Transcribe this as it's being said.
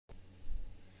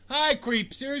Hi,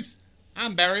 Creepsters.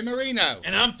 I'm Barry Marino.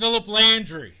 And I'm Philip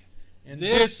Landry. And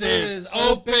this is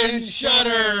Open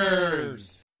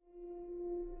Shutters.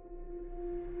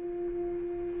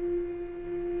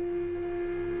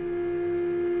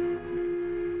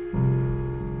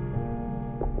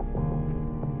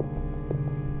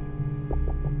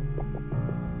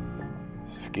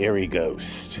 Scary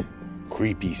ghosts,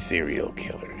 creepy serial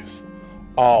killers,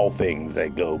 all things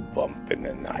that go bump in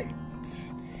the night.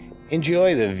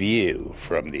 Enjoy the view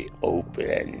from the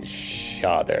open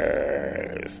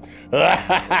shutters.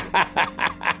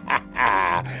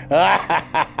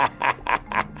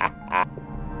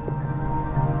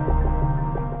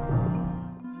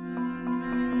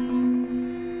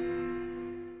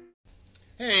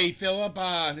 Hey, Philip,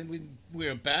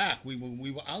 we're back.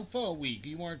 We were out for a week.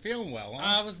 You weren't feeling well,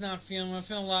 huh? I was not feeling well. I'm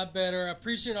feeling a lot better. I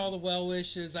appreciate all the well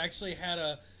wishes. I actually had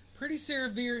a pretty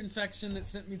severe infection that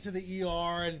sent me to the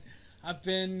ER, and I've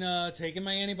been taking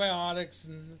my antibiotics,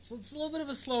 and it's a little bit of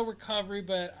a slow recovery,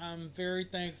 but I'm very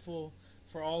thankful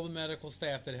for all the medical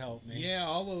staff that helped me. Yeah,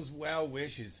 all those well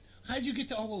wishes. How did you get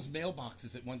to all those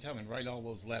mailboxes at one time and write all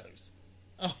those letters?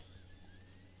 Oh,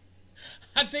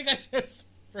 I think I'm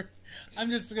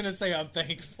just going to say I'm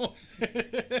thankful. I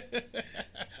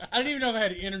don't even know if I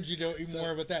had energy to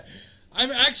anymore about that. I'm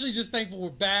actually just thankful we're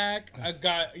back. I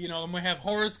got, I'm going to have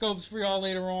horoscopes for y'all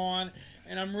later on.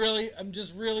 And I'm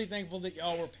just really thankful that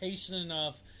y'all were patient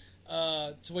enough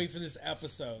to wait for this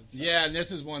episode. So. Yeah, and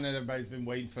this is one that everybody's been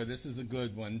waiting for. This is a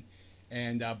good one.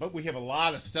 And but we have a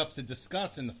lot of stuff to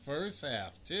discuss in the first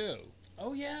half, too.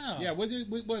 Oh, yeah. Yeah, what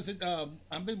was it?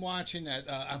 I've been watching that.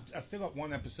 I still got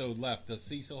one episode left, the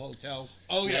Cecil Hotel.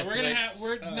 Oh, yeah. Netflix,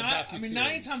 we're not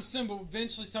anytime soon, but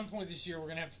eventually, some point this year, we're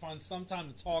going to have to find some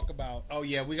time to talk about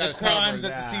we got the crimes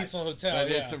at the Cecil Hotel.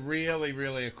 But it's a really,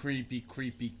 really a creepy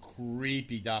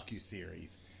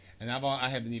docuseries. And I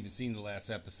haven't even seen the last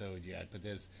episode yet, but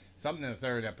there's something in the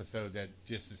third episode that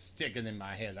just is sticking in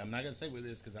my head. I'm not going to say what it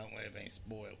is because I don't want to have any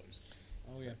spoilers.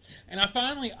 Oh yeah, and I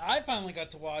finally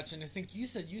got to watch, and I think you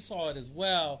said you saw it as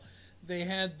well. They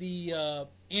had the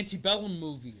Antebellum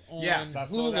movie on Yes, I Hulu.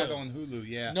 saw that on Hulu.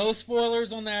 Yeah, no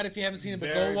spoilers on that if you haven't seen it,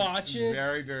 but go watch it.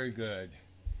 Very, very good.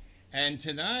 And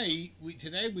today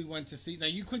we went to see. Now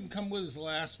you couldn't come with us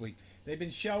last week. They've been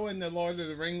showing the Lord of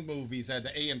the Ring movies at the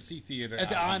AMC theater at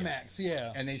the IMAX,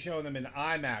 yeah, and they show them in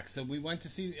IMAX. So we went to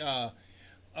see.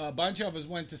 A bunch of us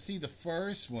went to see the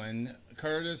first one.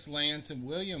 Curtis, Lance, and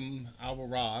William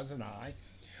Alvarez and I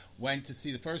went to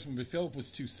see the first one, but Philip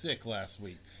was too sick last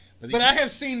week. But I have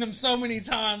seen them so many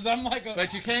times. I'm like,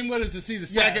 but you came with us to see the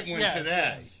second one today.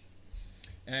 Yes.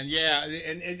 And yeah,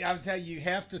 and I'll tell you, you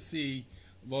have to see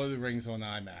Lord of the Rings on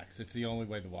IMAX. It's the only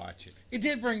way to watch it. It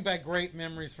did bring back great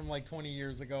memories from like 20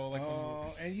 years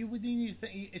ago. And you wouldn't even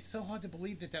think it's so hard to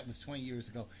believe that was 20 years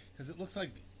ago because it looks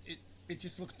like it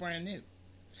just looks brand new.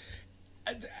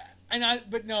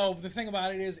 But no, the thing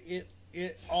about it is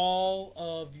it all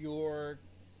of your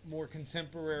more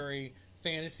contemporary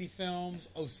fantasy films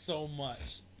owe so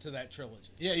much to that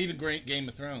trilogy. Yeah, even great Game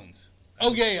of Thrones.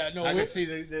 Oh yeah. No, I could see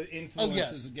the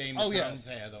influences of Game of Thrones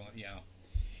had on it.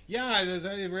 Yeah, it was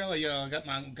really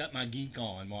got my geek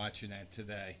on watching that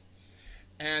today,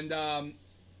 and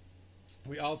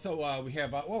we also we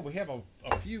have a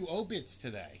few obits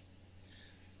today.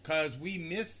 Because we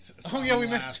missed we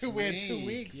missed 2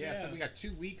 weeks. Yeah, so we got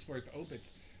 2 weeks worth of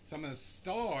obits. So I'm going to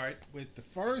start with the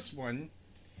first one,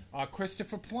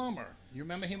 Christopher Plummer. You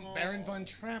remember him, Baron von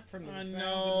Trapp from The Sound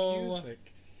of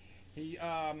Music. He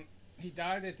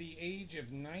died at the age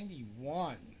of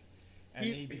 91, and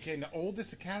he became the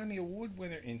oldest Academy Award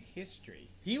winner in history.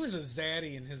 He was a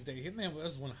zaddy in his day. He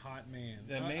was one hot man.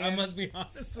 I must be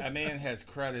honest. That man has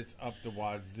credits up the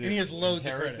wazoo. And he has loads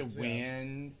of credits. The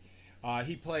Wind.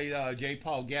 He played J.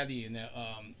 Paul Getty in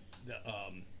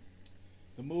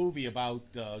the movie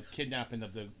about the kidnapping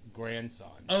of the grandson.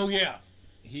 Oh yeah,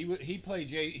 he played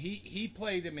he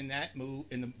played him in that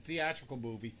in the theatrical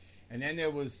movie, and then there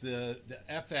was the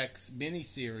FX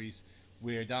miniseries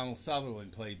where Donald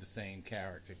Sutherland played the same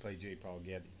character. He played J. Paul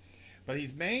Getty, but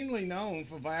he's mainly known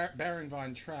for Baron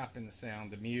von Trapp in The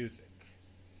Sound of Music.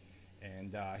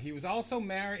 And he was also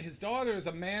married. His daughter is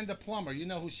Amanda Plummer. You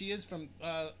know who she is from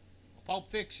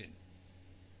Pulp Fiction.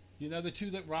 You know the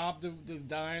two that robbed the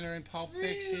diner in Pulp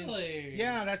Fiction? Really?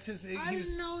 Yeah, that's his. I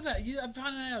didn't know that. I'm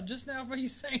finding out just now by you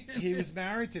saying it. He was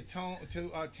married to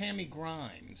Tammy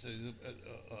Grimes, who's a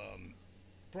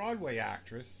Broadway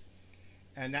actress,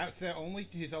 and that's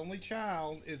his only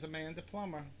child is Amanda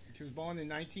Plummer. She was born in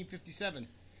 1957.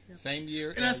 Same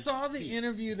year. And I saw the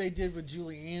interview they did with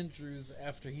Julie Andrews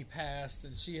after he passed,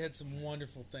 and she had some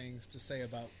wonderful things to say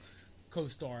about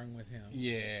co-starring with him.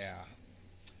 Yeah.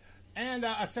 And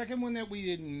a second one that we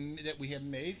have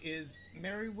made is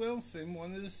Mary Wilson,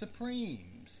 one of the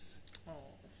Supremes. Oh.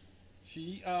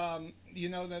 She,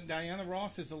 that Diana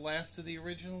Ross is the last of the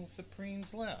original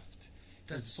Supremes left.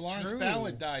 That's Florence true.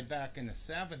 Ballard died back in the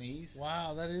 70s.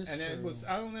 Wow, that is and true. it was,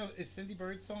 I don't know, is Cindy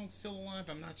Birdsong still alive?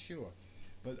 I'm not sure.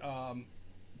 But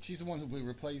she's the one who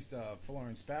replaced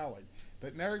Florence Ballard.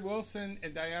 But Mary Wilson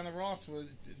and Diana Ross were,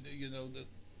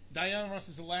 Diana Ross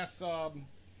is the last of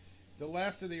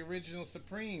the original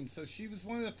Supremes. So she was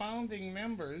one of the founding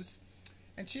members.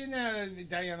 And she and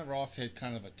Diana Ross had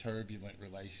kind of a turbulent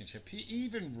relationship. He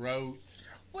even wrote...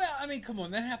 Well, I mean, come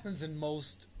on, that happens in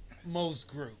most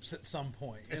groups at some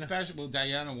point. Especially, well,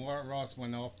 Diana Ross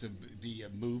went off to be a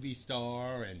movie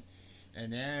star,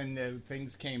 and then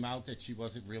things came out that she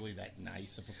wasn't really that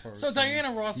nice of a person. So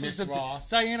Diana Ross was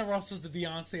Diana Ross was the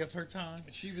Beyonce of her time.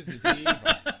 She was a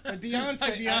diva. But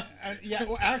Beyonce, yeah.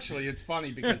 Well, actually, it's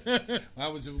funny because I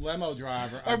was a limo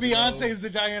driver. Or Beyonce is the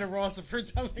Diana Ross of her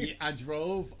time. I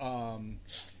drove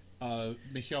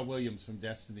Michelle Williams from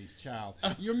Destiny's Child.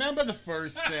 You remember the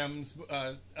first Sims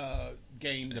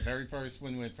game, the very first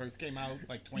one when it first came out,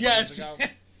 like 20 years ago?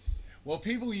 Well,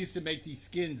 people used to make these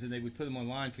skins, and they would put them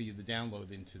online for you to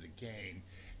download into the game.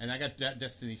 And I got that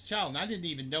Destiny's Child, and I didn't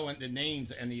even know the names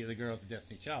of any of the girls of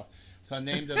Destiny's Child. So I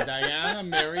named them Diana,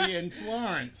 Mary, and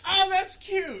Florence. Oh, that's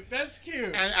cute. That's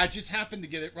cute. And I just happened to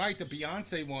get it right. The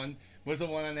Beyonce one was the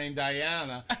one I named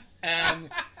Diana. And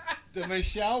the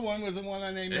Michelle one was the one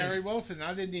I named Mary Wilson.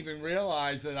 I didn't even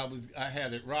realize that I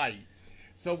had it right.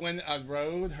 So when I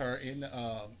rode her in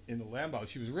the limo,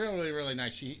 she was really, really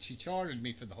nice. She chartered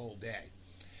me for the whole day.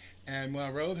 And when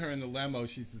I rode her in the limo,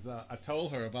 she says, I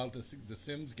told her about the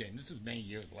Sims game. This was many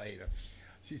years later.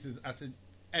 She says, I said,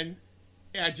 and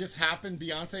it just happened,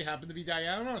 Beyonce happened to be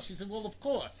Diana Ross. She said, well, of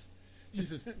course. She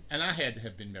says, and I had to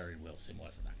have been Mary Wilson,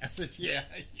 wasn't I? I said, yeah.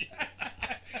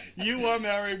 You were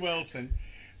Mary Wilson.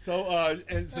 So,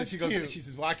 she goes, cute. She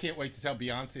says, well, I can't wait to tell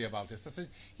Beyonce about this. I said,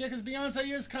 yeah, because Beyonce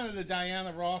is kind of the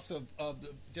Diana Ross of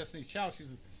the Destiny's Child. She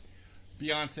says,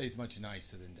 Beyonce's much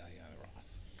nicer than Diana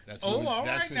Ross. That's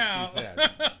what she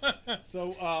said.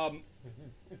 So,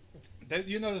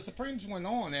 the Supremes went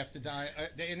on after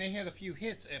and they had a few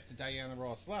hits after Diana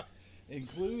Ross left,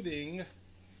 including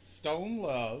Stone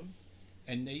Love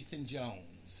and Nathan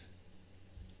Jones.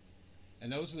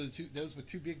 And those were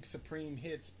two big Supreme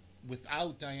hits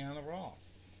without Diana Ross.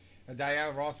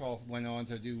 Diana Ross went on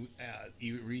to do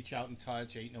Reach Out and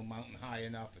Touch, Ain't No Mountain High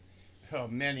Enough,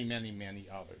 and many, many, many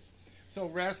others. So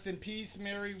rest in peace,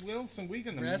 Mary Wilson. We're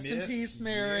going to miss in peace,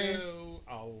 Mary. you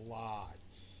a lot.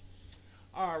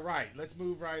 All right, let's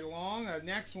move right along.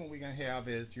 Next one we're going to have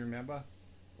is, you remember,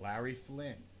 Larry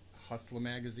Flint, Hustler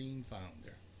Magazine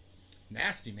founder.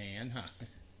 Nasty man, huh?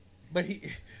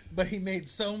 But he made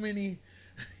so many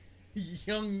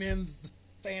young men's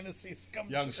fantasies come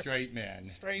true. Young straight men.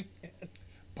 Straight men.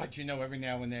 But every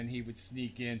now and then he would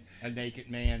sneak in a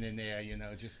naked man in there,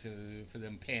 just for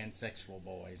them pansexual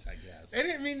boys, I guess. And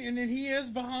and then he is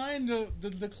behind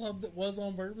the club that was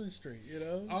on Bourbon Street,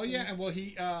 Oh yeah, and well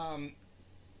he,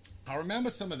 I remember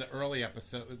some of the early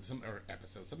episodes, some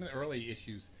of the early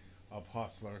issues of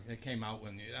Hustler. It came out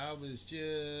when I was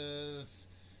just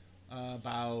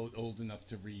about old enough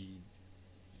to read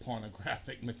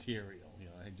pornographic material.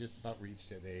 I had just about reached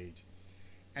that age.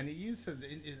 And it used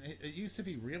to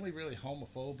be really, really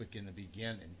homophobic in the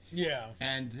beginning. Yeah.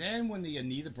 And then when the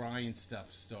Anita Bryant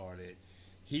stuff started,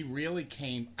 he really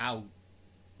came out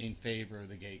in favor of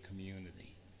the gay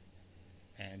community.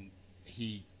 And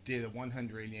he did a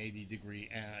 180-degree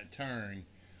turn.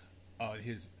 And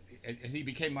he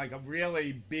became like a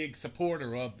really big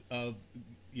supporter of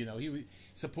he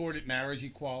supported marriage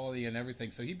equality and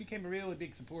everything. So he became a really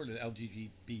big supporter of the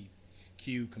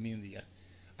LGBTQ community.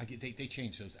 They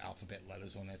changed those alphabet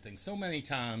letters on that thing so many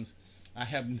times. I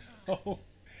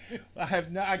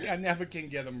never can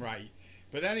get them right.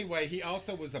 But anyway, he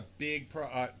also was a big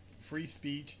free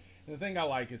speech. And the thing I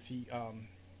like is he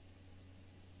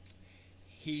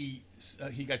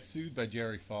got sued by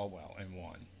Jerry Falwell and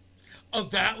won. Oh,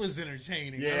 that was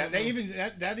entertaining. Yeah,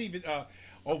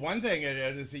 one thing it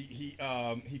is he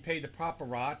paid the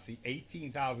paparazzi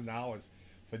 $18,000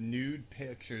 for nude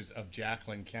pictures of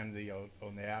Jacqueline Kennedy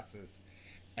Onassis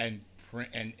and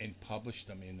published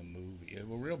them in the movie. They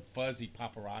were real fuzzy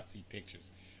paparazzi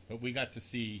pictures, but we got to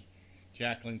see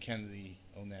Jacqueline Kennedy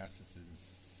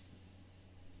Onassis's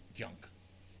junk.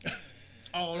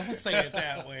 Oh, don't say it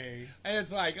that way. And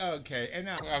it's like, okay. And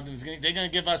now they're going to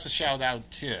give us a shout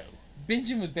out too.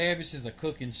 Binging with Babish is a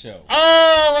cooking show.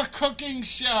 Oh, a cooking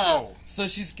show. So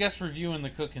she's guest reviewing the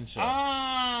cooking show.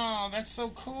 Oh, that's so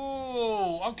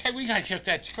cool. Okay, we gotta check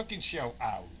that cooking show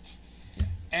out. Yeah.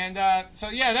 And that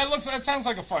sounds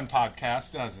like a fun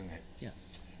podcast, doesn't it? Yeah.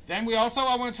 Then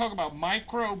I want to talk about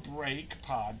Micro Break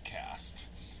Podcast,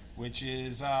 which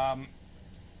is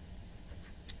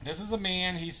this is a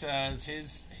man. He says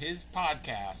his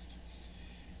podcast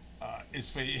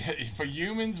is for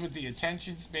humans with the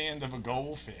attention span of a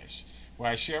goldfish, where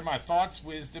I share my thoughts,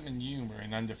 wisdom, and humor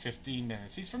in under 15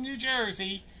 minutes. He's from New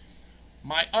Jersey,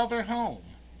 my other home,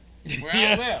 where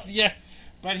I live. Yes.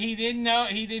 But he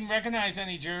didn't recognize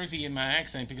any Jersey in my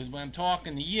accent, because when I'm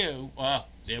talking to you,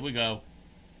 there we go.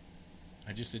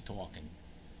 I just said talking.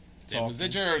 That was a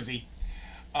Jersey.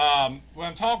 When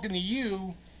I'm talking to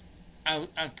you, I'll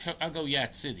go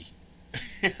Yacht City.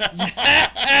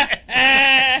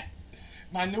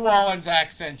 My New Orleans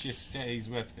accent just stays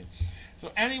with me.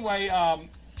 So anyway,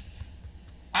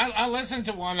 I listened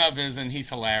to one of his, and he's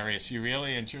hilarious. You're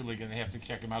really and truly going to have to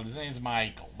check him out. His name's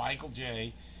Michael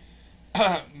J.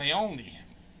 Maoni.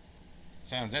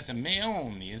 That's a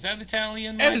Maoni. Is that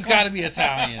Italian, Michael? It's got to be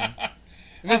Italian.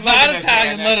 If it's not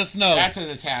Italian, let us know. That's an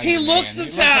Italian. He looks man.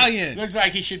 Italian. Looks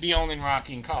like he should be owning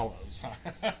Rocking Colors.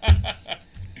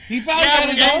 He probably got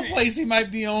his own place he might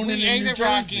be owning in New Jersey.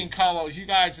 Rocking Colors. You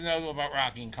guys know about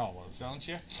Rocking Colors, don't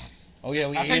you? Oh, yeah,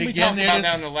 I think we talked about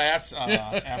that in the last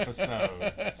episode.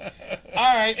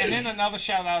 All right, and then another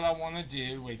shout-out I want to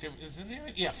do. Wait, is it there?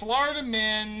 Yeah, Florida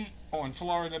Men on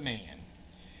Florida Man.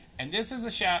 And this is a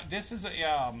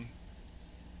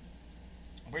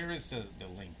where is the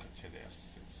link to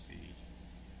this? Let's see.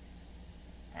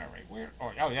 All right, where?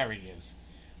 Oh, there he is.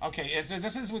 Okay,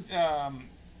 this is with okay.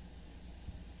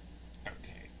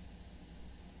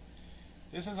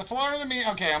 This is a Florida Man.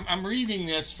 Okay, I'm reading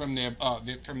this from their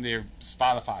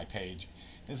Spotify page.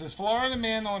 This is Florida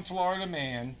Man on Florida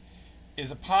Man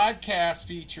is a podcast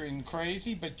featuring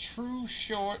crazy but true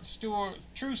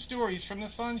stories from the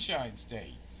Sunshine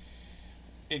State.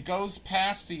 It goes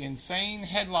past the insane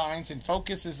headlines and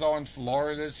focuses on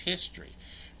Florida's history,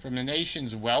 from the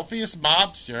nation's wealthiest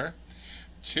mobster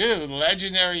to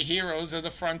legendary heroes of the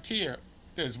frontier.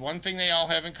 There's one thing they all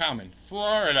have in common: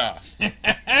 Florida.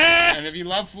 And if you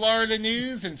love Florida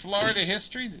news and Florida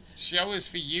history, the show is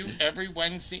for you. Every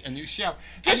Wednesday, a new show.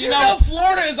 Because you know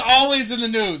Florida is always in the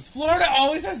news. Florida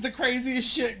always has the craziest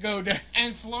shit go down.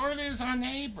 And Florida is our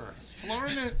neighbor.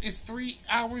 Florida is 3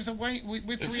 hours away.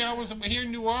 We're 3 hours away. Here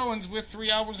in New Orleans, we're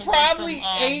 3 hours away. Probably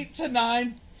 8 to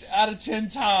 9 out of 10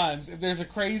 times, if there's a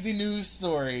crazy news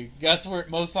story, guess where it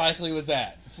most likely was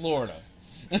at? Florida.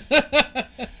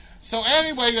 So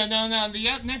anyway, now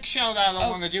the next shout out I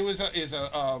want to do is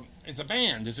a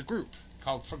band, is a group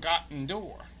called Forgotten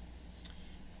Door.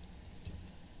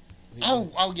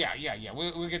 Oh yeah.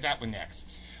 We'll get that one next.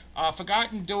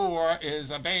 Forgotten Door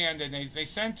is a band, and they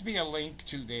sent me a link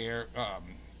to their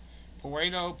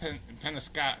Puerto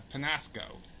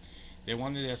Penasco. They're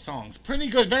one of their songs. Pretty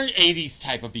good, very 80s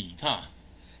type of beat, huh?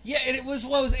 Yeah, and it was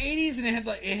 80s, and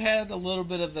it had a little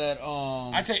bit of that.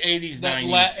 I'd say 80s,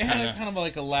 90s. It had kind of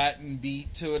like a Latin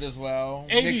beat to it as well.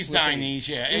 80s, 90s,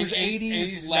 yeah. It was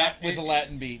 80s with a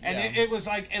Latin beat, and it was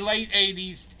like a late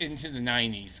 80s into the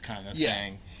 90s kind of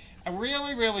thing.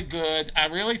 Really, really good. I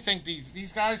really think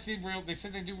these guys did real. They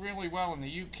said they do really well in the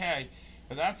UK,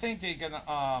 but I think they're gonna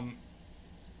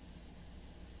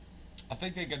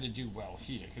do well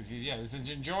here, because it's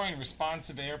enjoying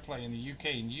responsive airplay in the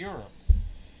UK and Europe.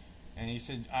 And he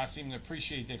said, I seem to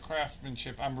appreciate their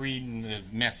craftsmanship. I'm reading the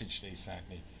message they sent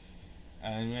me.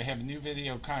 And we have new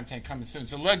video content coming soon.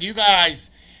 So look, you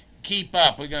guys, keep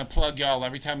up. We're going to plug y'all.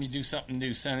 Every time you do something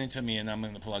new, send it to me, and I'm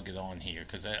going to plug it on here,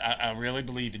 because I really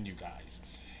believe in you guys.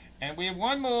 And we have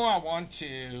one more I want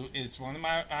to. It's one of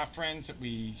our friends that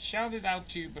we shouted out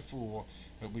to before,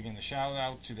 but we're going to shout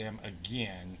out to them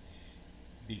again,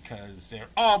 because they're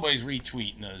always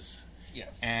retweeting us.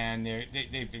 Yes. And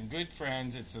they've been good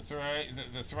friends. It's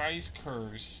the Thrice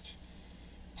Cursed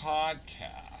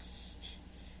podcast.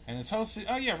 And it's hosted...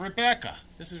 Oh, yeah, Rebecca.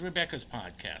 This is Rebecca's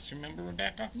podcast. Remember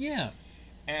Rebecca? Yeah.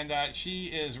 And she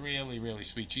is really, really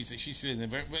sweet. She's been a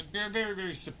very, very,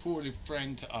 very supportive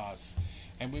friend to us.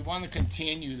 And we want to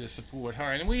continue to support her.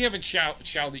 And we haven't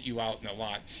shouted you out in a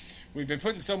lot. We've been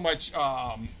putting so much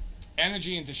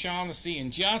energy into Shaughnessy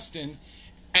and Justin.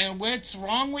 And what's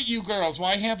wrong with you girls?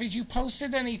 Why haven't you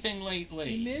posted anything lately?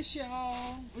 We miss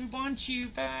y'all. We want you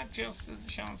back, Justin,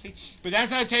 Shaughnessy. But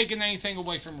that's not taking anything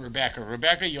away from Rebecca.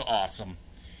 Rebecca, you're awesome.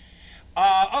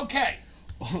 Okay.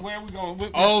 Where are we going?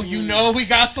 We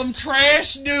got some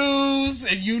trash news,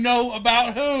 and you know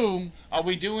about whom. Are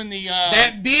we doing the...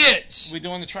 that bitch. We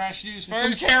doing the trash news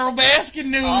first? Some Carole Baskin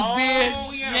news, bitch.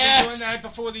 Oh, yeah. We're doing that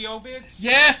before the obits?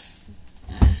 Yes.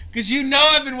 Because you know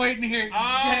I've been waiting to hear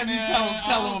have you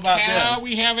tell them about this.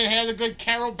 We haven't had a good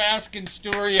Carol Baskin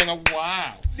story in a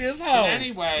while. This hoe. But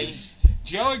anyway,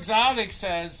 Joe Exotic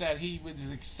says that he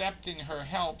was accepting her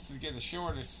help to get a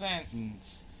shorter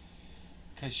sentence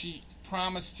because she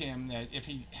promised him that if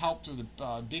he helped with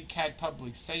the Big Cat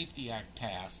Public Safety Act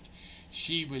passed,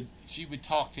 she would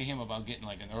talk to him about getting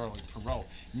like an early parole.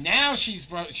 Now she's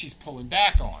pulling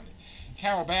back on it.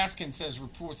 Carol Baskin says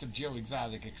reports of Joe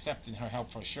Exotic accepting her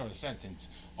help for a shorter sentence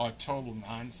are total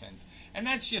nonsense, and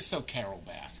that's just so Carol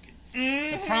Baskin.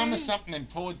 To promise something and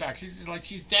pull it back.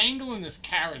 She's dangling this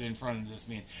carrot in front of this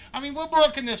man. I mean, what more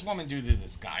can this woman do to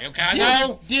this guy? Okay, I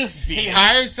know he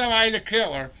hired somebody to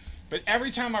kill her, but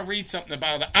every time I read something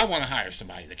about it, I want to hire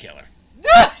somebody to kill her.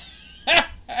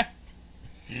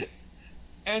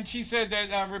 And she said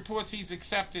that reports he's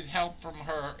accepted help from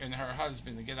her and her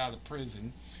husband to get out of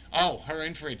prison. Oh, her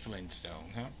and Fred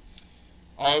Flintstone, huh?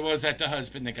 Or was that the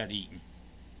husband that got eaten?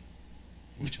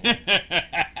 Which one?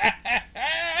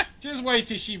 Just wait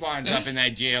till she winds up in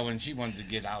that jail and she wants to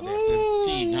get out there to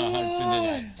feed her husband to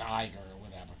that tiger or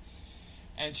whatever.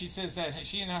 And she says that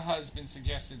she and her husband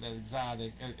suggested that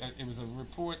Exotic, it was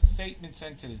a statement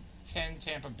sent to 10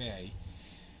 Tampa Bay.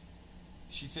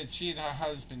 She said she and her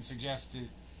husband suggested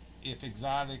if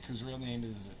Exotic, whose real name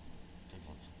is,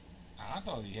 I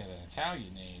thought he had an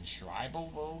Italian name,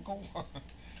 Schreibelvogel.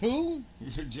 Who?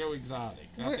 Joe Exotic.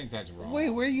 I think that's wrong.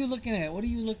 Wait, where are you looking at? What are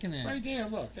you looking at? Right there,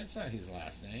 look. That's not his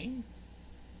last name.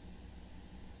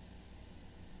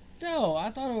 No, I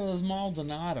thought it was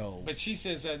Maldonado. But she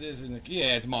says that isn't.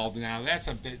 Yeah, it's Maldonado.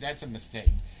 That's a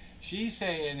mistake. She's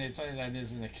saying that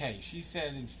isn't the case. She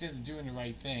said instead of doing the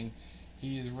right thing,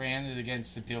 he has ran it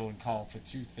against the bill and called for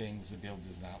two things the bill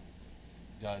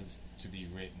does to be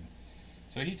written.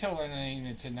 So he told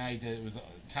Elaine tonight that it was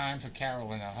time for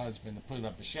Carol and her husband to put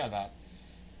up a shut-up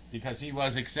because he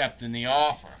was accepting the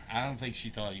offer. I don't think she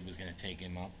thought he was going to take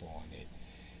him up on it.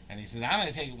 And he said, I'm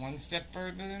going to take it one step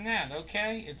further than that,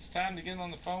 okay? It's time to get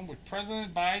on the phone with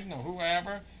President Biden or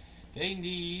whoever they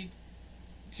need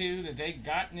that they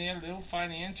got in their little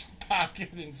financial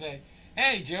pocket and say,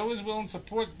 hey, Joe is willing to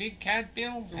support big cat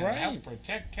bills and help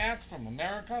protect cats from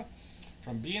America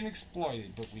from being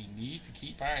exploited, but we need to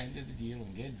keep our end of the deal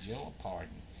and get Joe a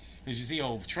pardon. Because you see,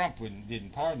 old Trump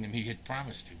didn't pardon him; he had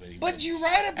promised to, but you're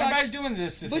right about everybody's doing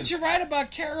this. You're right about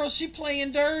Carol. She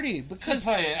playing dirty because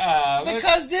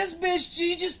because this bitch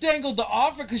she just dangled the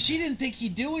offer because she didn't think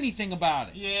he'd do anything about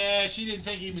it. Yeah, she didn't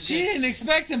think he was. She didn't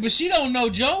expect him, but she don't know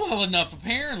Joe well enough.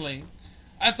 Apparently,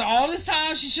 after all this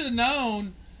time, she should have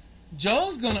known.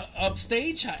 Joe's gonna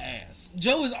upstage her ass.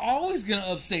 Joe is always gonna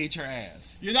upstage her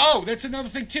ass. You know, that's another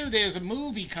thing too. There's a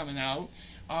movie coming out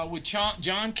with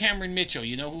John Cameron Mitchell.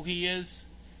 You know who he is?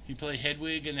 He played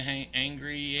Hedwig in the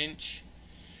Angry Inch.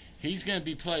 He's gonna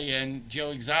be playing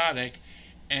Joe Exotic,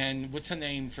 and what's her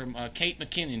name from Kate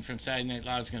McKinnon from Saturday Night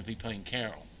Live is gonna be playing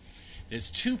Carol. There's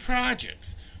two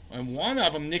projects, and one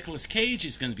of them Nicolas Cage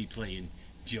is gonna be playing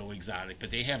Joe Exotic,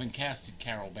 but they haven't casted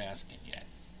Carol Baskin yet.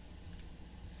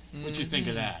 What you think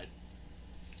of that?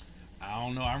 I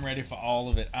don't know. I'm ready for all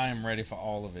of it. I am ready for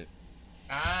all of it.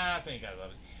 I think I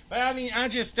love it. But I mean,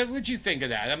 what'd you think of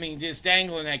that? I mean, just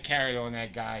dangling that carrot on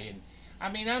that guy. And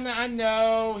I mean, I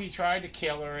know he tried to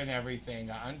kill her and everything.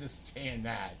 I understand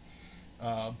that.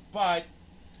 But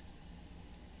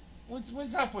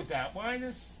what's up with that? Why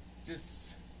this?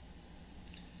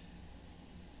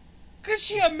 Cause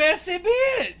she a messy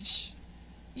bitch.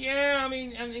 Yeah, I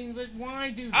mean, but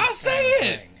why do this? I'll say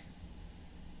it. Thing?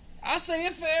 I say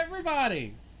it for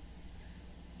everybody.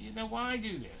 You know, why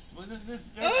do this? Well,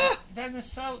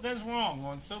 that's wrong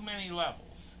on so many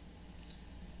levels.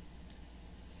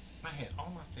 I had all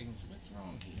my things. What's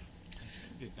wrong here? I'm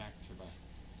trying to get back to the.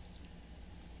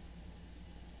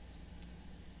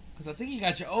 Because I think you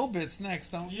got your obits next,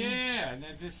 don't you? Yeah, and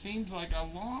it just seems like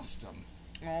I lost them.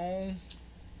 Oh.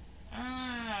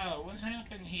 Oh, what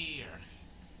happened here?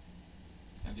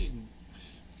 I didn't.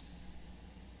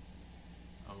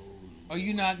 Oh,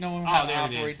 you not knowing how to there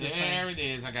operate this thing? There it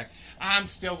is. I'm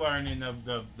still learning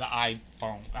the iPad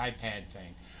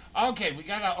thing. Okay, we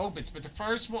got our obits, but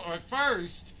first,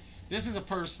 this is a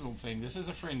personal thing. This is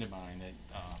a friend of mine that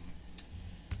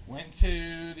went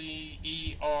to the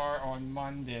ER on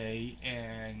Monday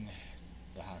and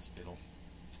the hospital.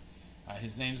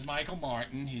 His name's Michael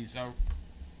Martin. His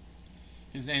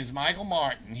name's Michael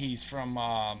Martin. He's from.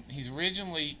 He's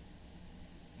originally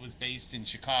was based in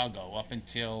Chicago up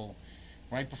until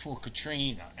right before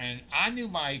Katrina, and I knew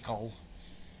Michael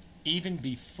even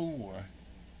before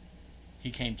he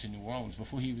came to New Orleans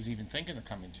before he was even thinking of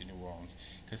coming to New Orleans.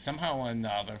 Because somehow or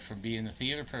another, from being a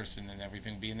theater person and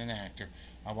everything, being an actor,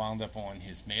 I wound up on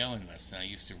his mailing list, and I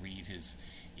used to read his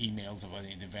emails of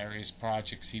the various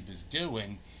projects he was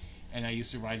doing, and I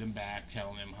used to write him back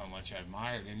telling him how much I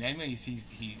admired. And then when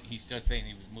he started saying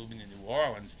he was moving to New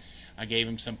Orleans, I gave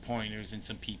him some pointers and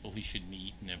some people he should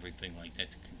meet and everything like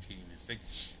that to continue his thing.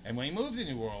 And when he moved to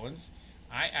New Orleans,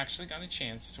 I actually got a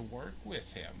chance to work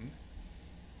with him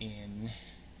in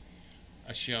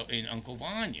a show in Uncle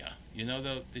Vanya. You know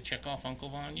the Chekhov Uncle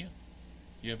Vanya?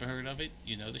 You ever heard of it?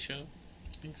 You know the show?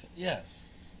 I think so. Yes.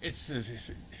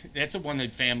 That's the one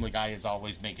that Family Guy is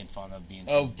always making fun of being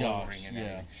so boring and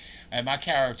everything. And my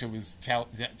character was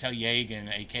Telyagan,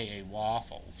 a.k.a.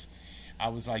 Waffles. I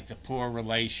was like the poor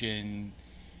relation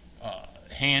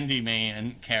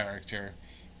handyman character.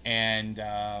 And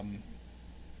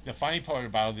the funny part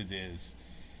about it is,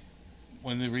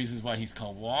 one of the reasons why he's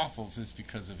called Waffles is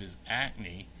because of his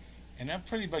acne. And I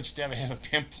pretty much never had a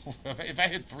pimple. If I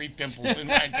had 3 pimples in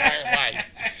my entire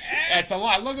life, that's a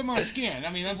lot. Look at my skin.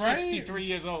 I mean, I'm 63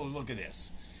 years old. Look at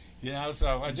this. You know,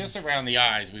 so just around the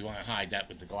eyes, we want to hide that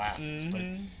with the glasses. But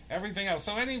everything else.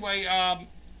 So anyway,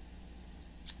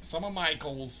 some of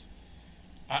Michael's,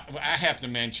 I have to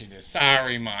mention this.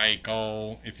 Sorry,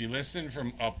 Michael. If you listen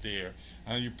from up there,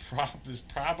 this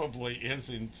probably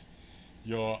isn't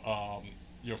your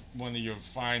one of your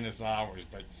finest hours,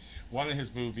 but one of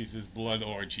his movies is Blood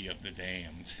Orgy of the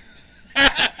Damned.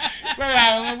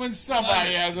 But when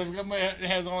somebody has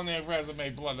on their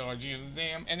resume Blood Orgy of the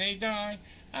Damned and they die,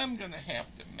 I'm going to have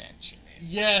to mention it.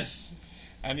 Yes.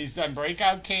 And he's done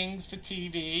Breakout Kings for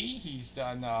TV. He's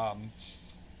done an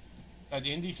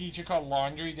indie feature called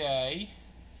Laundry Day.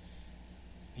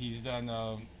 He's done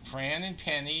Fran and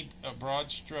Penny, Broad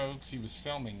Strokes. He was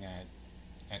filming that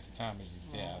at the time of his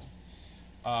death.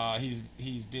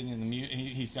 He's been in the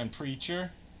he's done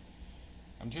Preacher.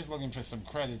 I'm just looking for some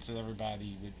credits that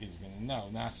everybody is going to know.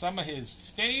 Now, some of his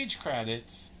stage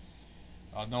credits: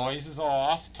 Noise is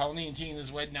Off, Tony and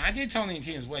Tina's Wedding. Now, I did Tony and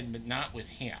Tina's Wedding, but not with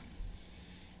him.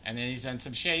 And then he's done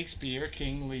some Shakespeare,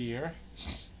 King Lear.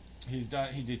 He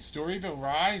did Storyville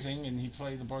Rising, and he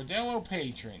played the Bordello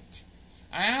patron.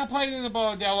 I played in the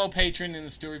Bordello patron in the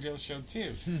Storyville show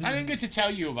too. I didn't get to tell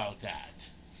you about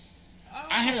that.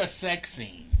 I had a sex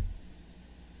scene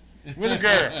with a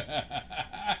girl.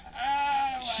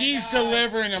 She's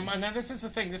delivering them. Now, this is the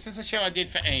thing. This is a show I did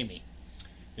for Amy.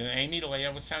 You know, Amy, the lady I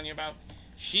was telling you about.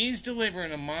 She's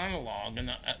delivering a monologue.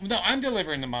 I'm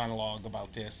delivering the monologue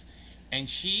about this. And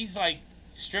she's like,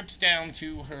 strips down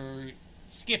to her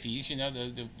skiffies, you know,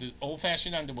 the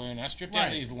old-fashioned underwear. And I strip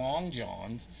down to these long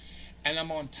johns. And I'm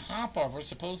on top of her,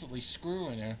 supposedly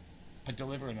screwing her, but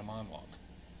delivering a monologue.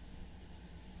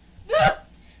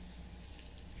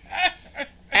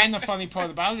 And the funny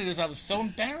part about it is I was so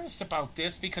embarrassed about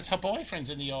this because her boyfriend's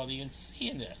in the audience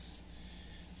seeing this.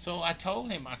 So I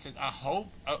told him, I said,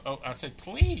 I said,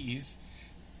 please,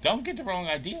 don't get the wrong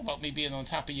idea about me being on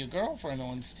top of your girlfriend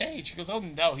on stage. He goes, oh,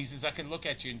 no. He says, I can look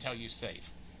at you and tell you're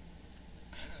safe.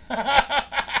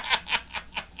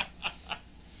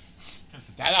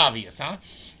 That obvious, huh?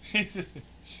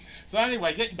 So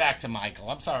anyway, getting back to Michael.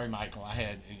 I'm sorry, Michael.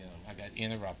 I got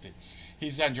interrupted.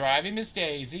 He's done Driving Miss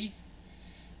Daisy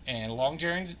and Long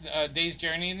Day's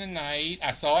Journey in the Night.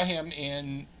 I saw him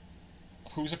in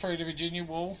Who's Afraid of Virginia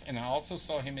Woolf, and I also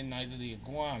saw him in Night of the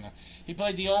Iguana. He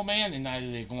played the old man in Night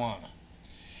of the Iguana.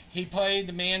 He played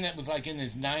the man that was like in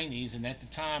his 90s, and at the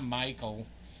time,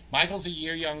 Michael's a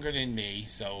year younger than me,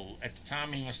 so at the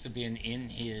time he must have been in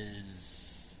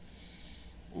his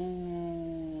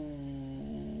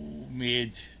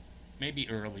mid, maybe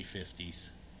early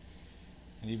 50s.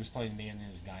 And he was playing me in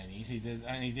his 90s. He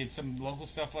did some local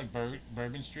stuff like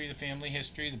Bourbon Street, A Family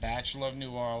History, The Bachelor of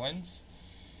New Orleans,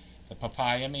 The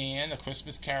Papaya Man, A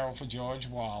Christmas Carol for George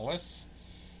Wallace,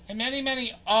 and many,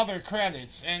 many other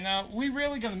credits. And we're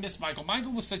really going to miss Michael.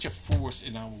 Michael was such a force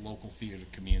in our local theater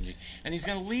community, and he's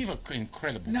going to leave an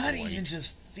incredible Not void. even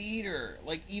just theater,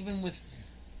 like even with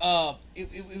people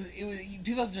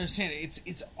have to understand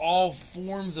it's all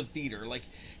forms of theater. Like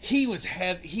he was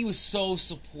so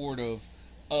supportive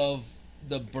of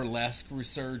the burlesque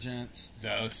resurgence,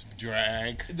 the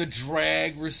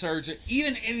drag resurgence,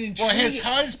 even in his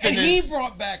husband,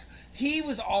 and he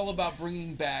was all about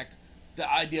bringing back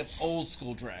the idea of old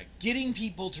school drag, getting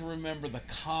people to remember the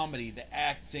comedy, the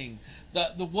acting, the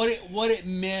what it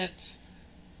meant.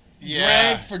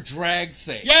 Drag for drag's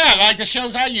sake. Yeah, like the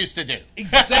shows I used to do.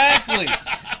 Exactly.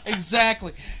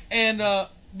 Exactly. And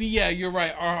But yeah, you're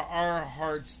right. Our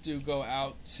hearts do go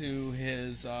out to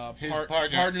his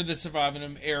partner that's surviving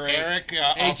him, Eric,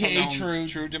 aka True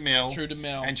DeMille. True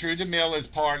DeMille. And True DeMille is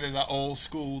part of the old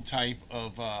school type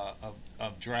of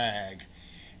drag.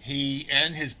 He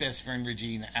and his best friend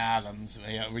Regina Adams.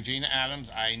 Regina Adams,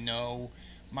 I know,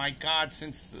 my God,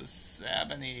 since the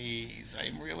 70s.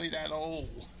 I'm really that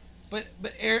old. But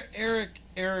Eric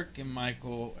and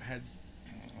Michael had.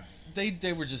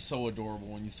 They were just so adorable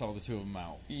when you saw the two of them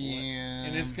out. Yeah.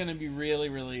 And it's going to be really,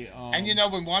 really... and you know,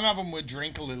 when one of them would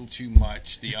drink a little too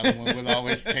much, the other one would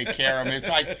always take care of him. It's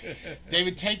like they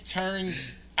would take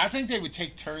turns... I think they would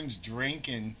take turns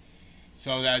drinking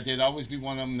so that there'd always be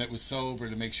one of them that was sober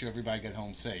to make sure everybody got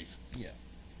home safe. Yeah.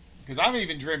 Because I've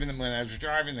even driven them when I was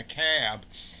driving the cab.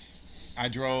 I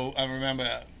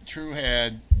remember True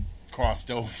had crossed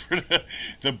over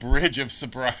the bridge of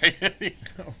sobriety.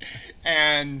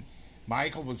 And...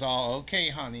 Michael was all, okay,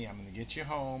 honey, I'm going to get you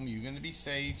home. You're going to be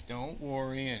safe. Don't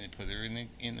worry. And he put her in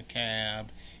the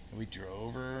cab. And we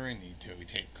drove her, and we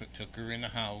took her in the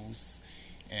house.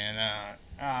 And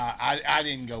I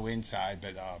didn't go inside,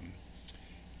 but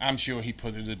I'm sure he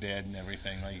put her to bed and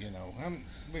everything. Like, you know,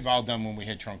 we've all done when we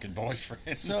had drunken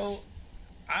boyfriends. So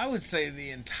I would say the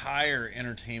entire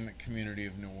entertainment community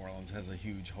of New Orleans has a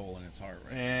huge hole in its heart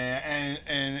right now.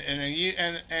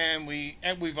 And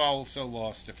we've also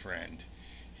lost a friend.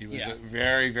 He was a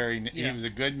very, very he was a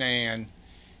good man,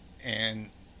 and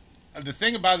the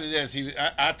thing about it is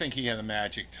I think he had a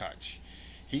magic touch.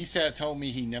 He told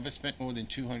me he never spent more than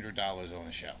 $200 on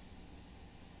a show,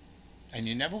 and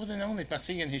you never would have known it by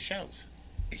seeing his shows.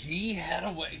 He had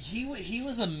a way. He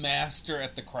was a master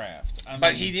at the craft.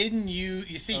 But he didn't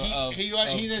use. You see, he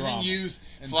doesn't use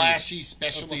flashy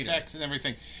special effects and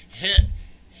everything.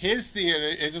 His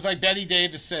theater. It was like Betty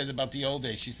Davis said about the old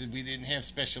days. She said we didn't have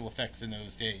special effects in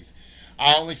those days.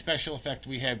 Our only special effect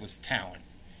we had was talent,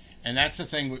 and that's the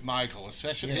thing with Michael.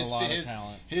 Especially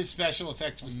his special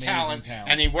effects was talent,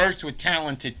 and he worked with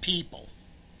talented people.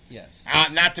 Yes.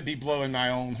 Not to be blowing my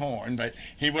own horn, but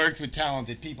he worked with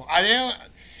talented people.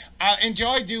 I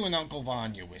enjoyed doing Uncle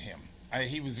Vanya with him.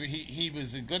 He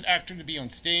was a good actor to be on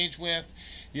stage with.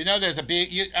 You know, there's a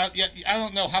big... I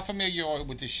don't know how familiar you are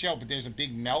with this show, but there's a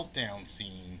big meltdown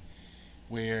scene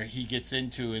where he gets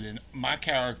into it, and my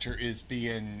character is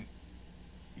being...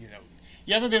 You know,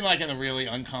 you ever been like in a really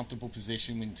uncomfortable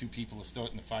position when two people are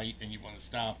starting to fight and you want to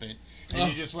stop it, and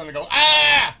you just want to go,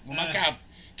 ah! Well, my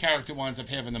character winds up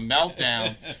having a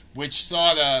meltdown, which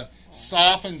sort of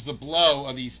softens the blow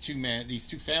of these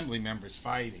two family members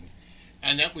fighting,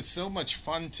 and that was so much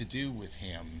fun to do with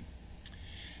him.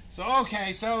 So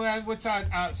okay, so what's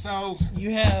on? So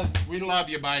you have. We love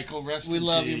you, Michael. Rest in peace. We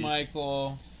love you,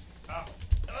 Michael.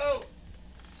 Oh!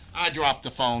 I dropped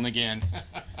the phone again.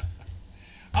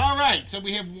 All right, so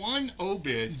we have one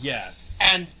obit. Yes.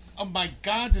 And oh my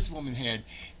God, this woman had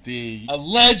a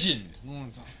legend.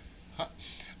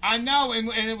 I know, and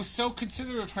it was so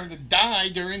considerate of her to die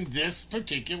during this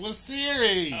particular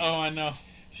series. Oh, I know.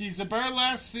 She's a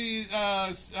burlesque,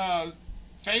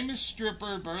 famous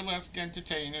stripper, burlesque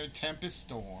entertainer, Tempest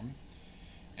Storm,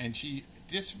 and she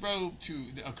disrobed to,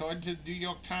 according to the New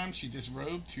York Times, she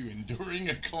disrobed to enduring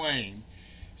acclaim.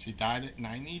 She died at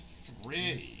 93.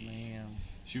 Yes, ma'am.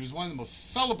 She was one of the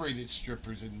most celebrated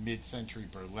strippers in mid-century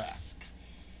burlesque.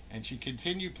 And she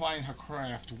continued plying her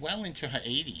craft well into her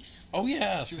 80s. Oh,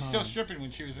 yeah. She was still stripping when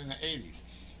she was in the 80s.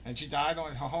 And she died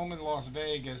on her home in Las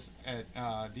Vegas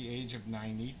at the age of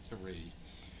 93.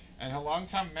 And her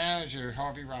longtime manager,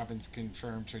 Harvey Robbins,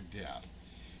 confirmed her death.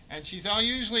 And she's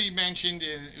usually mentioned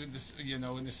in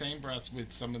the same breath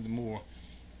with some of the more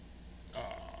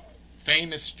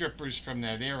famous strippers from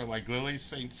that era, like Lily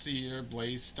St. Cyr,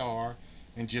 Blaze Starr,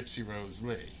 and Gypsy Rose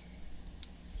Lee.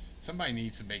 Somebody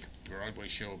needs to make a Broadway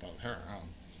show about her,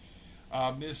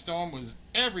 huh? Ms. Storm was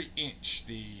every inch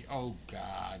oh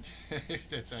God,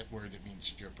 that's that word that means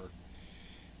stripper.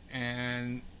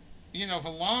 And,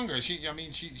 for longer, she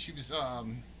was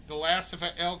the last of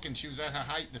her ilk, and she was at her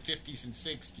height in the 50s and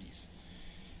 60s.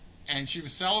 And she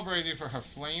was celebrated for her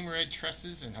flame red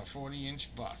tresses and her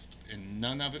 40-inch bust, and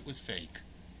none of it was fake.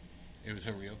 It was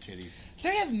her real titties.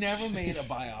 They have never made a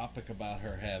biopic about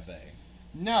her, have they?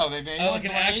 No, they made like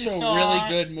an actual really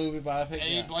good movie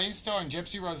biopic. Blaze Starr and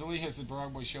Gypsy Rose Lee has the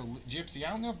Broadway show Gypsy.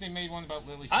 I don't know if they made one about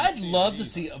Lily. I'd love to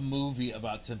see a movie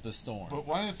about Tempest Storm. But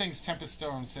one of the things Tempest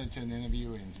Storm said to an interview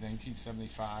in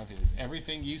 1975 is,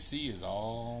 "Everything you see is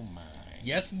all mine."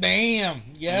 Yes, ma'am.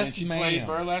 Yes, she played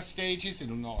burlesque stages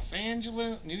in Los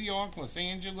Angeles, New York, Los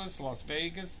Angeles, Las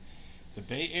Vegas, the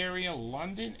Bay Area,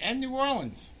 London, and New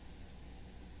Orleans.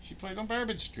 She played on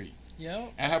Bourbon Street.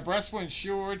 Yep. And her breasts were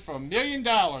insured for $1 million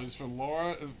for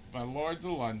Laura by Lords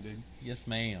of London. Yes,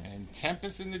 ma'am. And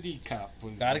Tempest in the D Cup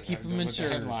was Gotta keep them what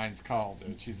insured. the headlines called her.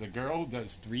 She's a girl who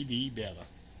does 3D better.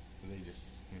 They just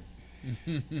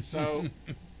so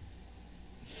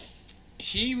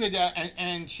she would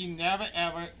and she never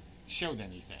ever showed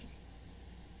anything.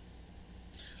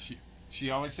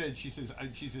 She always said she says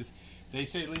they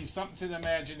say leave something to the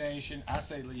imagination. I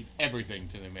say leave everything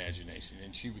to the imagination,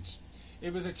 and she would.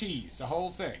 It was a tease, the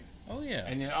whole thing. Oh yeah.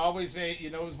 And it always made,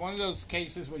 it was one of those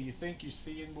cases where you think you're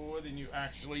seeing more than you're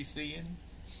actually seeing.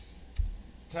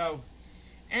 So,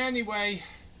 anyway,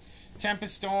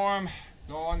 Tempest Storm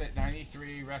gone at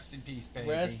 93. Rest in peace, baby.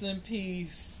 Rest in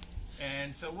peace.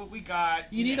 And so what we got?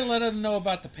 You need to let them know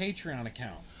about the Patreon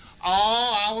account.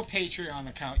 Oh, our Patreon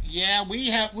account. Yeah, we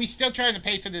still trying to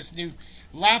pay for this new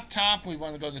laptop. We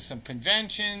want to go to some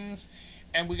conventions,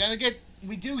 and we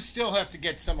do still have to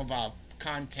get some of our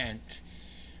content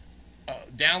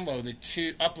uploaded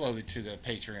to the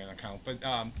Patreon account. But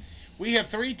we have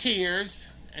 3 tiers,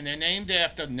 and they're named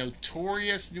after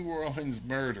notorious New Orleans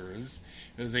murderers.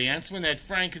 There's the Antoinette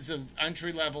Frank is an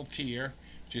entry-level tier,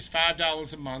 which is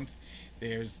 $5 a month.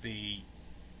 There's the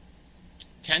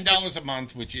 $10 a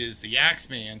month, which is the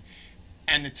Axeman.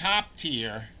 And the top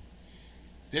tier,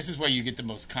 this is where you get the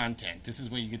most content. This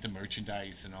is where you get the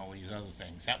merchandise and all these other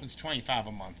things. That one's $25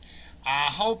 a month.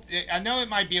 I know it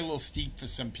might be a little steep for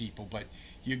some people, but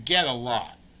you get a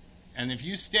lot. And if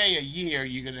you stay a year,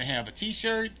 you're going to have a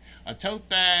t-shirt, a tote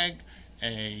bag,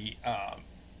 a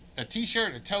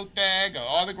t-shirt, a tote bag, an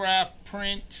autograph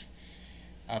print,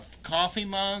 a coffee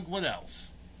mug. What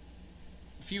else?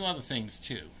 A few other things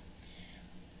too.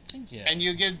 Yeah. And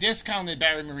you get discounted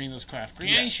Barry Marino's Craft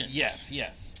Creations.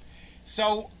 Yes.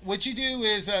 So what you do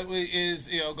is go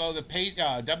to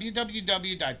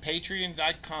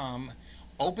www.patreon.com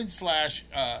 /open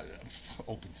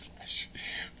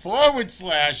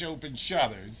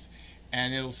shutters,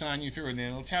 and it'll sign you through, and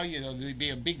it'll tell you there'll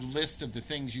be a big list of the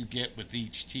things you get with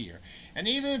each tier. And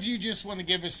even if you just want to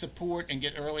give us support and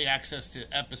get early access to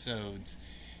episodes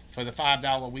for the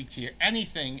 $5 a week tier,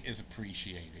 anything is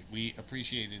appreciated. We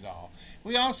appreciate it all.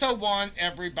 We also want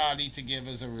everybody to give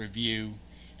us a review.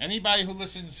 Anybody who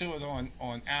listens to us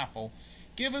on Apple,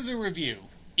 give us a review.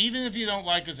 Even if you don't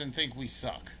like us and think we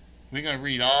suck. We're going to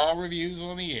read all reviews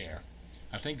on the air.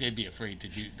 I think they'd be afraid to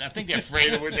do. I think they're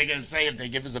afraid of what they're going to say if they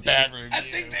give us a bad review. I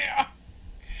think they are.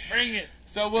 Bring it.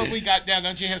 So what we got now?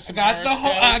 Don't you have some horoscopes?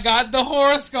 I got the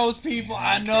horoscopes, people. Okay.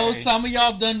 I know some of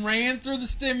y'all done ran through the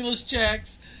stimulus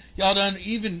checks. Y'all done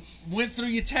even went through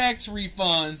your tax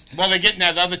refunds. Well, they're getting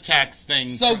that other tax thing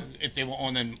if they were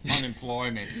on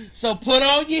unemployment. So put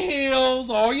on your heels,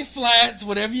 all your flats,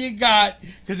 whatever you got,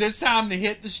 because it's time to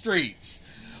hit the streets.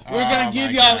 We're going to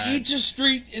give y'all each a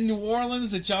street in New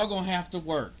Orleans that y'all going to have to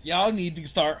work. Y'all need to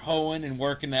start hoeing and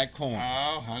working that corn.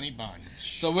 Oh, honey bunch.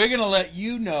 So we're going to let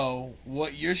you know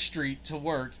what your street to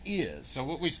work is. So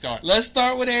what we start? Let's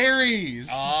start with Aries.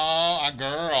 Oh, our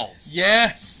girls.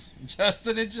 Yes.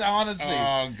 Justin and Shaughnessy.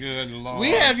 Oh, good Lord.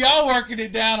 We have y'all working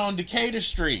it down on Decatur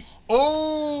Street.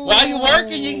 Oh. While you're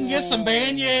working, you can get some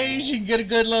beignets. You can get a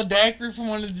good little daiquiri from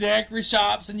one of the daiquiri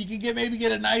shops, and you can maybe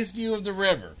get a nice view of the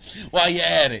river while you're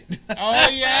at it. Oh,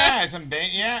 yeah.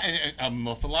 A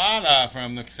muffalata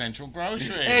from the Central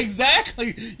Grocery.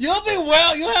 Exactly. You'll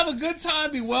have a good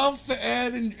time, be well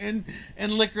fed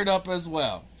and liquored up as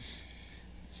well.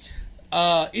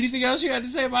 Anything else you had to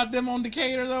say about them on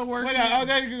Decatur, though? Working? Well,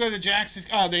 they could go to Jackson's.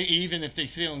 Oh, even if they're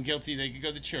feeling guilty, they could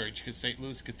go to church because St.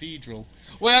 Louis Cathedral.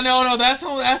 Well, no, that's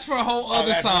for a whole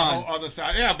other side.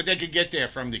 Yeah, but they could get there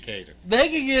from Decatur. They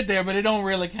could get there, but it don't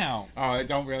really count. Oh, it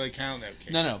don't really count.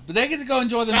 Okay. No, but they get to go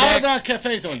enjoy the Hard Rock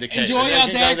Cafe's on Decatur. Enjoy y'all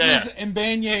daiquiris and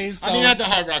beignets. So. I mean, not the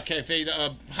Hard Rock Cafe.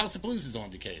 The House of Blues is on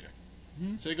Decatur.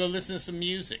 Mm-hmm. So you go listen to some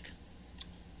music.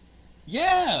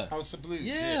 Yeah. House of Blues.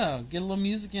 Yeah. Get a little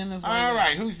music in as well. All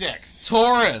right. Who's next?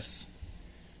 Taurus.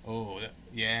 Oh,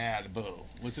 the bull.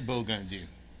 What's the bull going to do?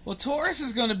 Well, Taurus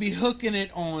is going to be hooking it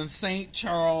on St.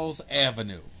 Charles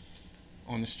Avenue.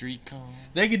 On the streetcar?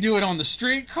 They could do it on the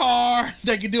streetcar.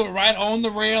 They could do it right on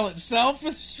the rail itself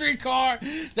for the streetcar.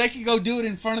 They could go do it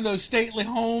in front of those stately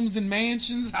homes and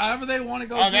mansions, however they want to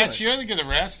go do it. Oh, that's sure they get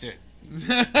arrested.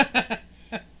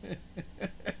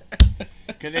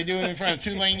 Could they do it in front of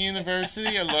Tulane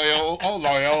University or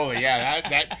Loyola? Yeah,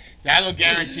 that'll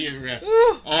guarantee arrest.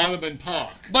 Audubon Park.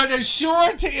 But they're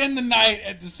sure to end the night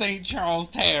at the St. Charles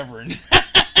Tavern.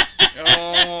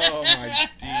 Oh, my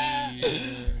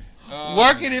dear. Oh.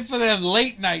 Working it for them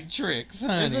late night tricks,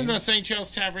 honey. Isn't the St.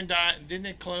 Charles Tavern didn't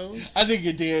it close? I think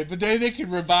it did, but they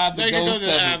could revive the ghost of it. They could go to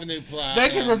the Avenue Plaza. They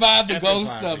could revive the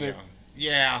ghost of it.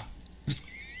 Yeah.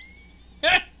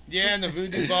 Yeah, and the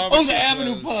Voodoo Barbecue. Oh, the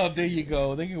Avenue closed. Pub. There you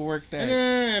go. They can work that.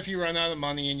 If you run out of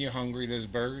money and you're hungry, there's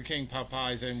Burger King,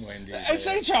 Popeyes, and Wendy's. And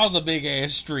St. Charles is a big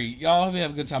ass street. Y'all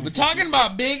have a good time. But talking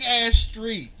about big ass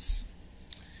streets,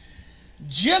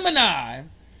 Gemini,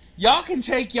 y'all can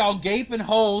take y'all gaping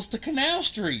holes to Canal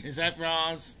Street. Is that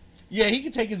Roz? Yeah, he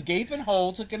can take his gaping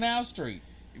hole to Canal Street.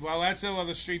 Well, that's no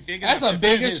other street big That's enough a to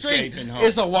fit bigger his street. gaping hole.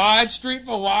 It's a wide street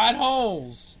for wide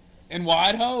holes and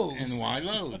wide hoes And wide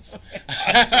loads.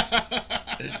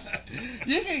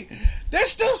 You can.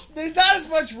 There's not as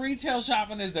much retail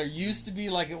shopping as there used to be,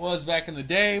 like it was back in the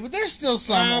day. But there's still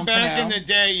some. Well, on back Canal. in the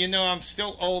day, you know, I'm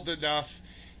still old enough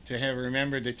to have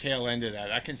remembered the tail end of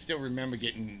that. I can still remember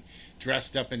getting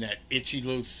dressed up in that itchy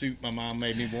little suit my mom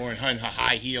made me wear, and her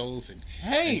high heels and,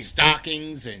 Hey. and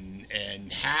stockings and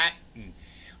hat and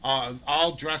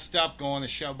all dressed up going to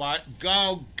show. What?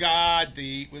 Oh God,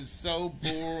 it was so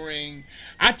boring.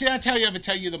 Did I tell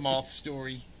you the moth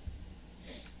story?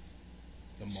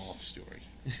 The moth story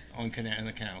in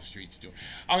the Canal Street store.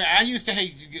 Okay, I used to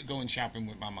hate going shopping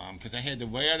with my mom because I had to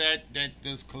wear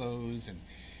those clothes, and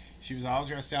she was all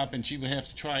dressed up, and she would have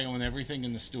to try on everything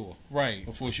in the store Right.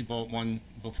 before she bought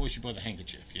a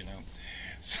handkerchief, you know.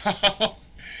 So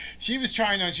she was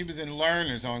trying on. She was in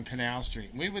Lerner's on Canal Street.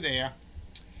 We were there,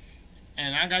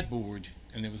 and I got bored,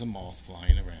 and there was a moth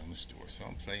flying around the store, so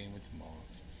I'm playing with the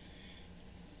moths.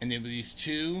 And there were these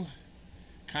two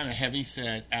kind of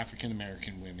heavy-set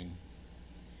African-American women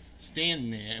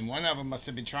standing there, and one of them must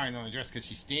have been trying on a dress because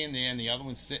she's standing there, and the other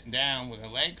one's sitting down with her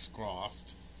legs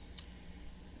crossed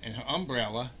and her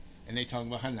umbrella, and they talk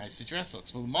about how nice the dress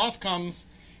looks. Well, the moth comes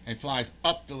and flies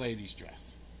up the lady's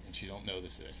dress, and she don't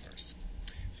notice it at first.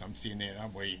 So I'm sitting there and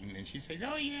I'm waiting, and she says,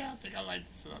 "Oh yeah, I think I like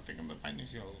this, and I think I'm gonna find the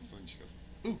shows." And she goes,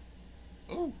 "Ooh,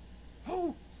 oh,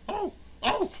 oh, oh,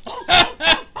 oh,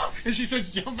 oh," and she starts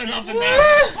jumping up and down.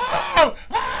 "Oh,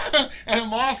 oh," and a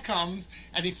moth comes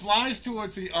and he flies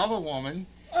towards the other woman,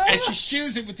 and she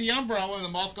shoots it with the umbrella, and the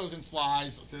moth goes and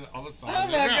flies to the other side. Oh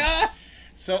of the my room. God.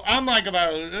 So I'm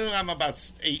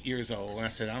about 8 years old, and I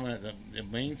said, the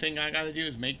main thing I got to do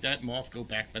is make that moth go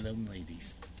back by them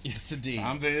ladies. Yes, indeed. So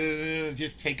I'm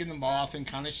just taking the moth and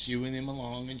kind of shooing him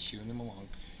along.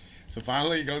 So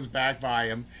finally he goes back by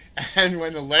him, and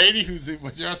when the lady who's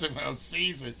dressing him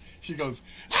sees it, she goes,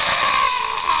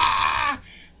 "Ah!"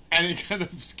 And it kind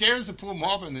of scares the poor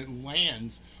moth, and it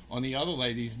lands on the other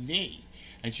lady's knee.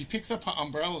 And she picks up her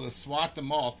umbrella to swat the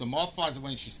moth. The moth flies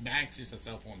away, and she smacks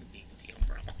herself on the knee with the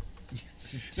umbrella.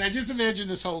 So I just imagine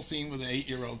this whole scene with an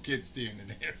 8-year-old kid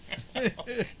standing there.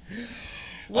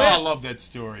 I love that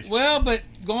story. Well, but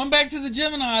going back to the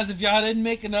Geminis, if y'all didn't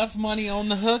make enough money on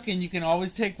the hook, and you can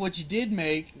always take what you did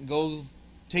make and go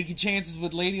take your chances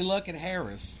with Lady Luck at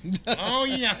Harris. Oh,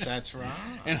 yes, that's right.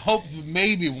 And hope to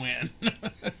maybe win.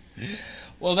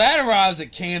 Well, that arrives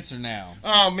at Cancer now.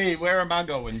 Oh, me, where am I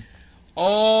going?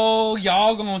 Oh,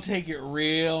 y'all gonna take it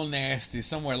real nasty.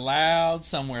 Somewhere loud,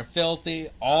 somewhere filthy,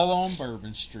 all on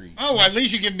Bourbon Street. Oh, at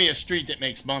least you give me a street that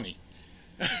makes money.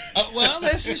 Well,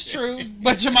 this is true,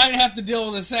 but you might have to deal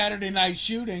with a Saturday night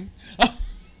shooting.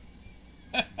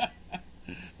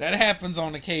 That happens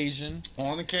on occasion.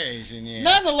 On occasion, yeah.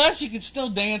 Nonetheless, you could still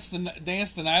dance the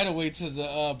night away to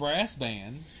the brass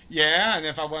band. Yeah, and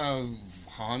if I want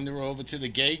to wander over to the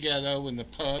gay ghetto and the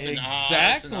pub and Oz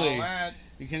Exactly. and all that,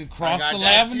 You can cross I the got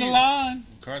that lavender too. line.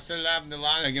 Across the lavender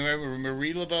line. I can remember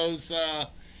Marie Laveau's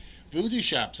voodoo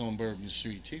shops on Bourbon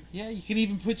Street, too. Yeah, you can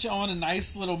even put you on a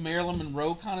nice little Marilyn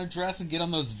Monroe kind of dress and get on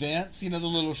those vents, you know, the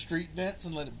little street vents,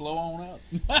 and let it blow on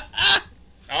up.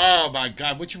 Oh, my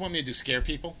God. What you want me to do, scare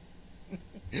people?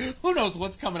 Who knows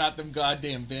what's coming out them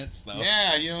goddamn vents, though.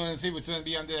 Yeah, you want to see what's going to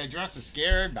be under that dress and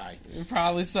scare everybody.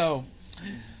 Probably so.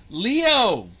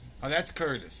 Leo. Oh, that's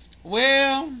Curtis.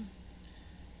 Well,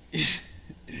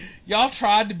 y'all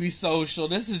tried to be social.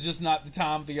 This is just not the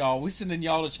time for y'all. We sending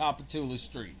y'all to Chapatula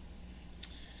Street.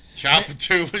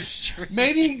 Chapatula Street.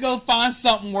 Maybe you can go find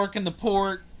something working the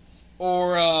port,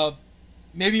 or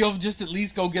maybe you'll just at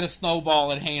least go get a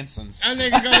snowball at Hanson's. And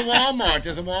then you go to Walmart.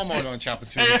 There's a Walmart on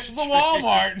Chapatula There's Street. a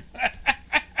Walmart.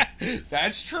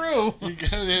 That's true. You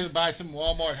go there to buy some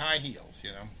Walmart high heels, you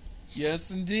know.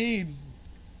 Yes, indeed.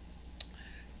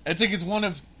 I think it's one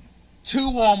of 2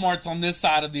 Walmarts on this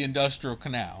side of the Industrial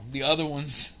Canal. The other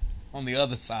one's on the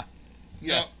other side.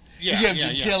 Yeah. You have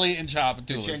Gentilly and Chapatula.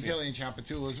 The Chantilly and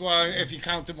Chapatulas. Well, if you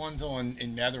count the ones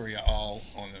in Metairie, all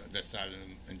on this side of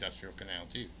the Industrial Canal,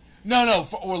 too. No,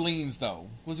 for Orleans, though.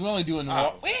 Because we only doing New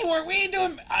Orleans. We ain't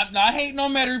doing... I'm not hating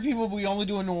on Metairie people, but we only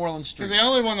doing New Orleans Street. Because the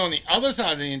only one on the other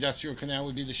side of the Industrial Canal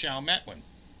would be the Chalmette one.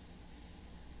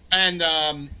 And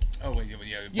Oh wait,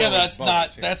 yeah. Yeah, but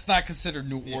Bullitt, yeah. that's not considered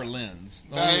New Orleans.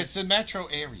 It's the metro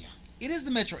area. It is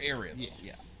the metro area, though.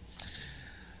 Yes.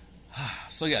 Yeah.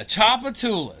 So yeah,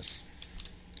 Tchoupitoulas.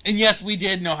 And yes, we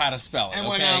did know how to spell it. And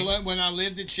okay? when I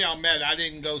lived in Chalmette, I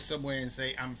didn't go somewhere and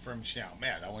say I'm from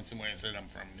Chalmette. I went somewhere and said I'm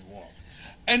from New Orleans.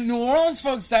 And New Orleans,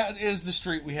 folks, that is the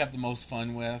street we have the most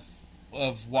fun with,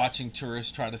 of watching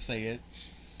tourists try to say it.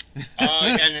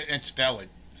 And spell it.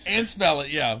 And spell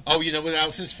it, yeah. Oh, you know what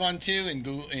else is fun too?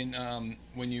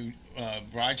 When you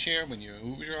ride share, when you're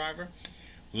an Uber driver,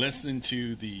 listen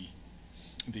to the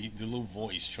little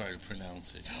voice try to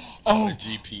pronounce it. Oh, the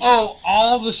GPS.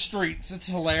 All the streets. It's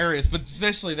hilarious, but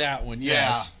especially that one.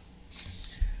 Yes. Yeah.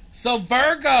 So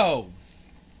Virgo,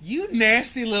 you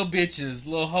nasty little bitches,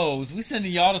 little hoes. We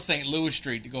sending y'all to St. Louis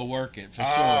Street to go work it for sure.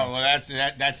 Oh, well,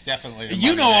 that's definitely. The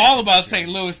you know all about St.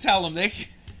 Louis. Tell them they.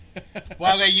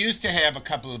 Well, they used to have a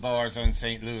couple of bars on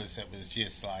St. Louis that was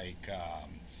just like,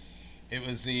 it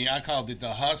was I called it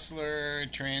the hustler,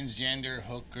 transgender,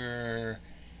 hooker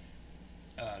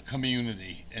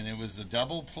community. And it was the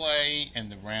double play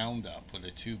and the roundup were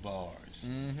the two bars.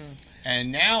 Mm-hmm.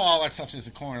 And now all that stuff is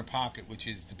the Corner Pocket, which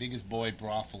is the biggest boy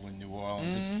brothel in New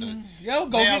Orleans. Mm-hmm.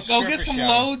 It's go get some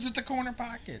loads at the Corner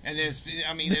Pocket. And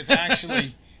there's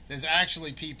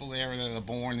actually people there that are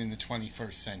born in the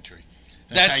 21st century.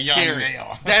 That's scary.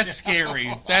 That's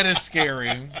scary. That is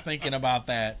scary. Thinking about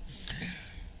that.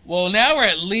 Well, now we're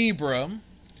at Libra.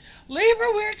 Libra,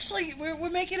 we're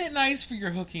making it nice for your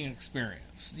hooking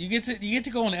experience. You get to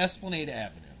go on Esplanade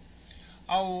Avenue.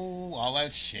 Oh, all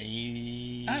that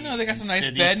shade. I know they got some nice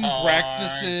bed and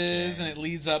breakfasts, and it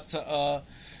leads up to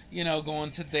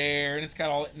going to there, and it's got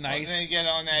all nice. Well, then you get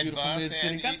on that beautiful bus,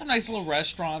 mid-city. Got some nice little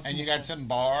restaurants, and you got some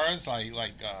bars like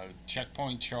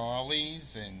Checkpoint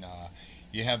Charlie's, and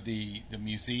you have the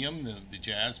museum, the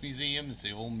jazz museum. It's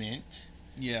the old Mint.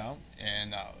 Yeah.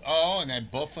 And and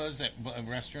that Buffa's, that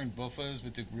restaurant Buffa's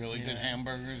with the really good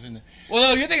hamburgers and.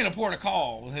 Well, you're thinking of Port of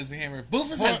Call has the hamburger.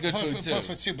 Buffa's has good food too.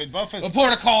 Buffa's too, but Buffa's. But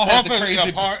Port of Call has the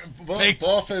crazy.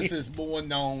 Buffa's is more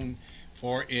known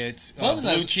for its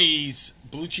blue cheese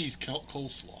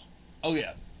coleslaw. Oh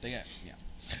yeah, yeah.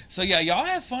 So yeah, y'all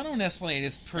have fun on Esplanade.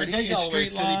 It's pretty. It's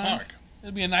street line. City Park.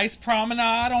 It'll be a nice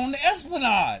promenade on the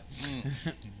Esplanade.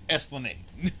 Esplanade.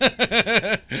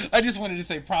 I just wanted to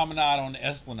say promenade on the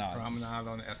Esplanade. Promenade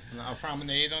on the Esplanade.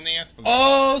 Promenade on the Esplanade.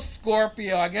 Oh,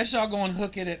 Scorpio. I guess y'all going to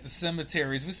hook it at the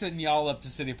cemeteries. We're sending y'all up to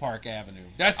City Park Avenue.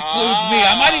 That includes me.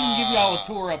 I might even give y'all a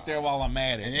tour up there while I'm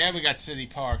at it. And yeah, we got City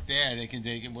Park there. They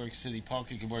can work City Park.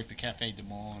 They can work the Cafe du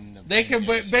Monde.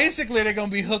 Basically, they're going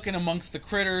to be hooking amongst the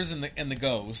critters and the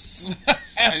ghosts.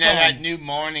 And then that new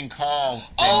morning call.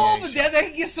 Oh, but they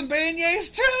can get some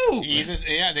beignets too.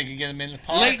 They can get them in the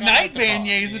park. Late night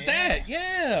beignets at that.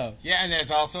 Yeah. Yeah, and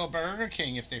there's also a Burger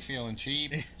King if they're feeling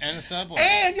cheap, and a Subway.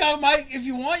 And y'all might, if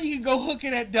you want, you can go hook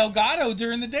it at Delgado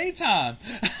during the daytime.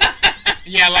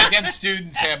 Yeah, like them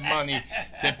students have money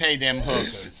to pay them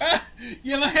hookers.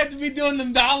 You might have to be doing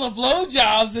them dollar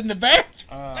blowjobs in the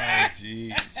bathroom. Oh,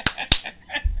 jeez.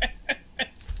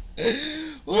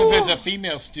 What if it's a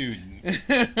female student?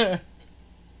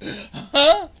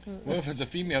 Huh? What if it's a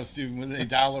female student with a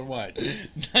dollar what?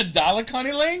 Dollar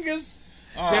cunnilingus.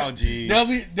 Oh, jeez.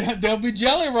 They'll be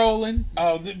jelly rolling.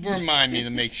 Oh, remind me to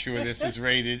make sure this is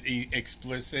rated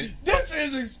explicit. This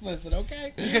is explicit,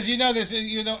 okay? Because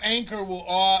Anchor will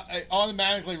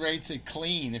automatically rates it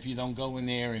clean if you don't go in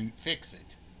there and fix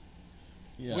it.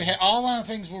 Yeah. All our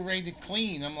things were rated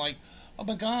clean. I'm like, oh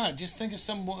my God! Just think if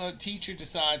some teacher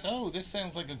decides, oh, this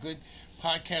sounds like a good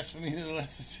podcast for me to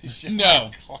listen to.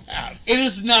 No, it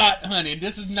is not, honey.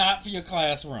 This is not for your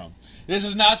classroom. This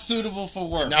is not suitable for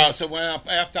work. No, so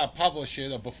after I publish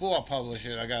it or before I publish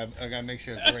it, I gotta make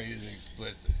sure it's rated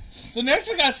explicit. So next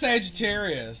we got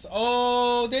Sagittarius.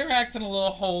 Oh, they're acting a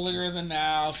little holier than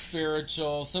thou,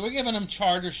 spiritual. So we're giving them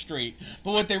Charter Street.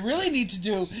 But what they really need to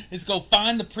do is go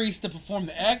find the priest to perform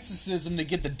the exorcism to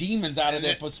get the demons out of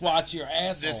their Paswachi or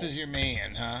asshole. This is your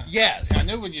man, huh? Yes. I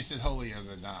knew when you said holier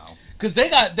than thou. Because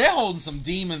they're holding some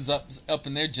demons up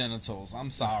in their genitals. I'm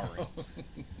sorry.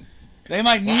 They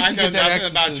might need to get that exorcism. I know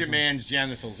nothing about your man's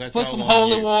genitals. That's put some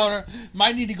holy water.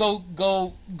 Might need to go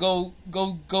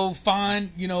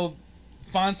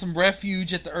find some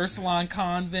refuge at the Ursuline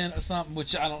convent or something.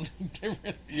 Which I don't think they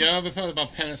really. You ever thought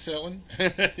about penicillin?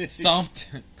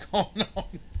 Something going on.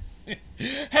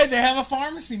 Hey, they have a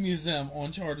pharmacy museum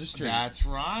on Charter Street. That's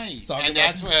right, and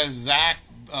that's where Zach,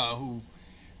 who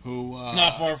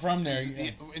not far from there.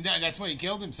 That's why he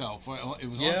killed himself. It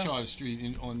was on Charter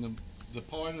Street on the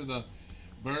part of the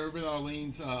Bourbon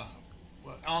Orleans,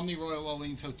 Omni Royal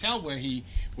Orleans Hotel where he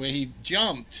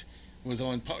jumped was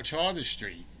on Charter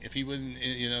Street. If he wouldn't,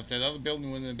 if that other building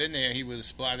wouldn't have been there, he would have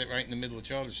splatted right in the middle of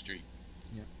Charter Street.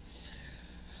 Yeah.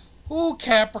 Ooh,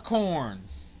 Capricorn.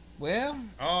 Well.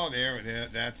 Oh, there,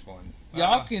 that's one.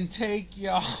 Y'all can take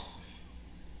y'all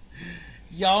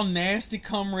nasty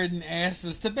cum-ridden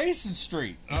asses to Basin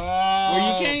Street. Oh,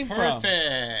 where you came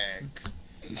perfect.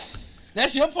 from.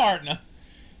 That's your partner.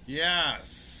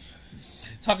 Yes.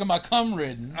 Talking about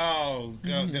cum-ridden. Oh,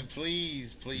 go,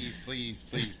 please.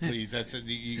 That's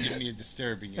you give me a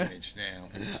disturbing image now.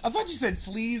 I thought you said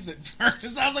fleas at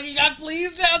first. I was like, you got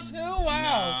fleas now too?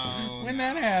 Wow. When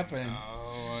that happened?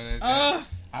 No,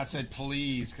 I said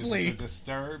please because it's a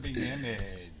disturbing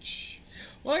image.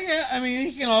 Well, yeah. I mean,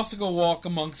 he can also go walk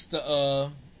amongst the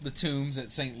tombs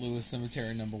at St. Louis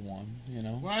Cemetery No.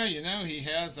 1. Well, he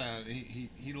has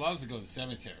he loves to go to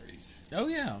cemeteries. Oh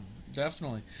yeah,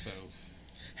 definitely. So.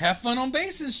 Have fun on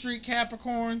Basin Street,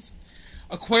 Capricorns.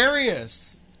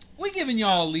 Aquarius. We're giving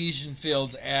y'all Elysian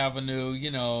Fields Avenue,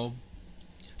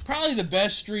 probably the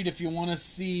best street if you want to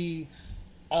see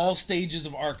all stages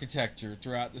of architecture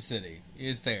throughout the city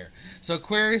is there. So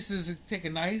Aquarius is take a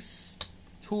nice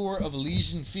tour of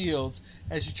Elysian Fields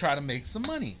as you try to make some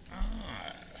money.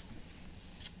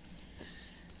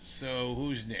 So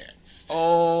who's next?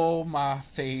 Oh, my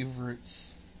favorites.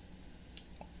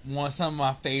 Some of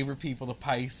my favorite people, the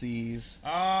Pisces.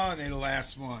 Oh, they're the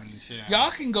last ones. Yeah.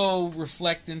 Y'all can go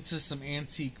reflect into some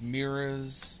antique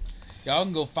mirrors. Y'all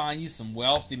can go find you some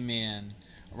wealthy men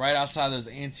right outside those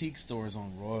antique stores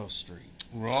on Royal Street.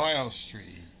 Royal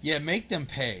Street. Yeah, make them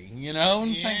pay. You know what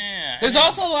I'm saying? Yeah. There's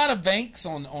also a lot of banks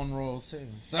on Royal too.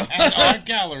 So. And art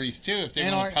galleries too, if they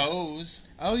want to pose.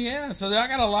 Oh yeah, so I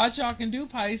got a lot y'all can do,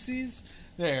 Pisces.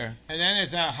 There. And then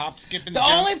there's hop, skip, and jump.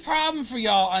 The only problem for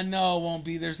y'all, I know, won't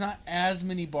be there's not as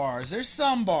many bars. There's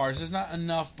some bars. There's not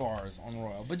enough bars on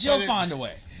Royal. But you'll find a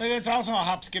way. But it's also a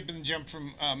hop, skip, and jump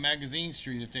from Magazine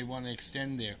Street if they want to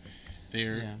extend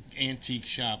their antique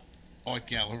shop art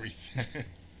gallery thing.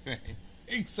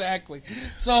 Exactly.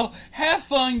 So have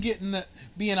fun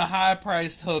being a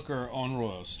high-priced hooker on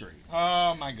Royal Street.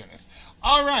 Oh, my goodness.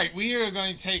 All right. We are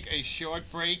going to take a short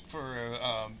break for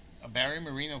a Barry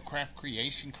Marino Craft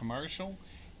Creation commercial,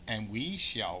 and we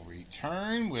shall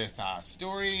return with our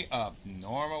story of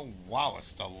Norma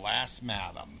Wallace, the Last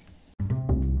Madam.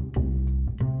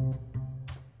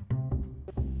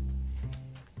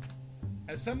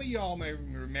 As some of y'all may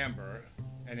remember,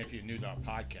 and if you're new to our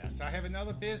podcast, I have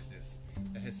another business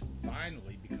that has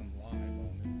finally become live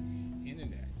on the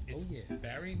internet. It's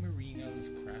Barry Marino's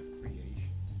Craft Creations.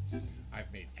 I've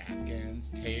made Afghans,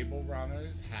 table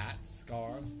runners, hats,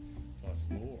 scarves, plus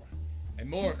more. And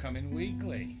more coming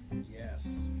weekly.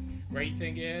 Yes. Great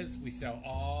thing is, we sell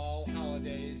all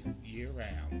holidays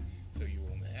year-round, so you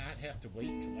will not have to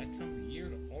wait till that time of the year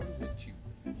to order what you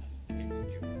would like and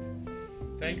enjoy.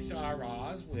 Thanks to our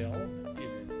Will,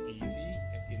 it is easy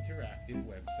and interactive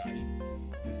website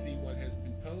to see what has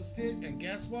been posted. And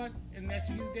guess what? In the next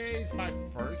few days, my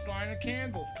first line of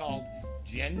candles called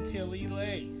Gentilly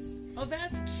Lace. Oh,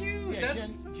 that's cute. Yeah,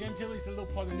 Gentilly's a little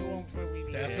part of New Orleans where we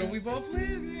live. That's where we both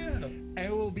live, yeah. And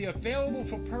it will be available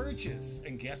for purchase.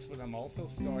 And guess what? I'm also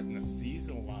starting a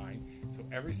seasonal line, so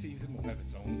every season will have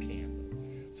its own candle.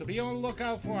 So be on the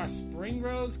lookout for our Spring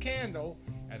Rose candle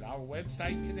at our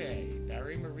website today,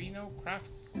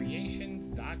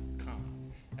 BarryMarinoCraftCreations.com.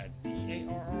 That's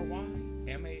BarryMarinoCraftCreations.com.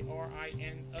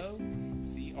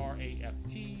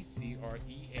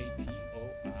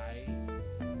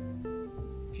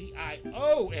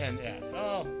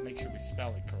 Oh, make sure we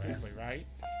spell it correctly, right?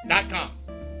 .com.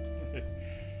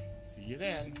 See you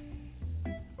then.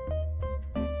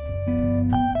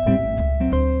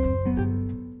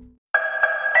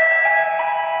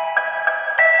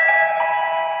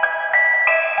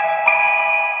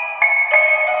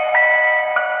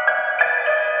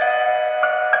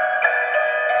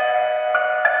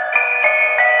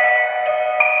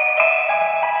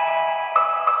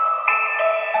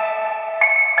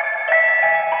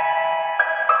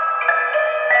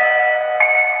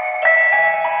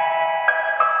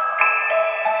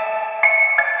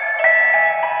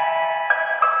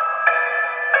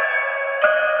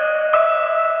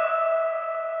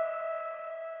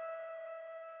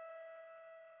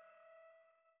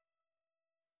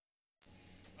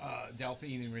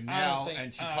 Delphine and Rennell,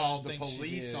 and she called the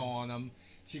police on them.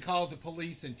 She called the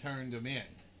police and turned them in.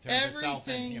 Turned herself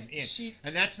and him in.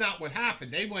 And that's not what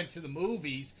happened. They went to the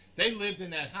movies. They lived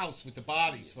in that house with the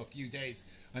bodies for a few days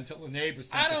until the neighbors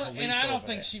sent the police And I don't over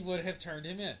think there. she would have turned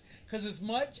him in. Because as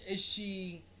much as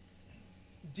she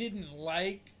didn't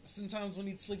like sometimes when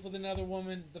he'd sleep with another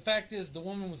woman, the fact is the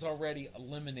woman was already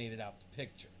eliminated out the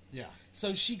picture. Yeah.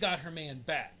 So she got her man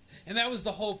back. And that was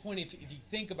the whole point, if you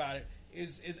think about it,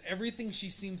 is everything she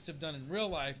seems to have done in real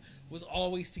life was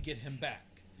always to get him back.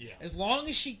 Yeah. As long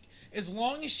as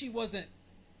she wasn't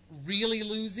really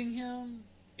losing him,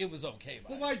 it was okay.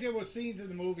 Well, like there were scenes in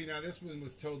the movie. Now this one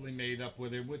was totally made up. Where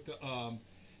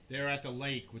they're at the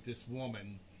lake with this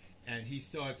woman, and he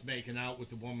starts making out with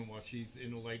the woman while she's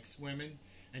in the lake swimming,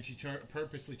 and she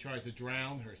purposely tries to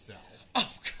drown herself.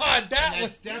 Oh God,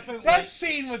 that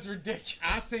scene was ridiculous.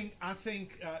 I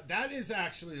think that is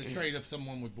actually the trait of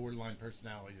someone with borderline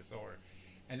personality disorder.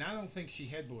 And I don't think she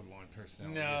had borderline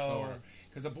personality disorder.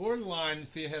 Because a borderline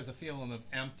has a feeling of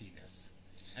emptiness.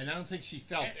 And I don't think she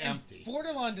felt empty.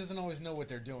 Borderline doesn't always know what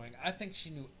they're doing. I think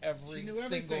she knew every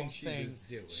single thing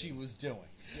she was doing.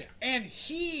 Yeah. And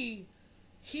he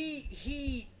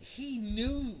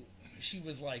knew she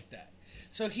was like that.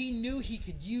 So he knew he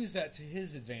could use that to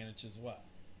his advantage as well.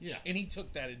 Yeah. And he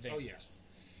took that advantage. Oh, yes.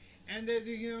 And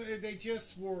they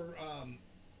just were,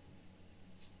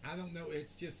 I don't know,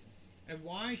 it's just, and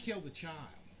why kill the child?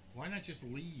 Why not just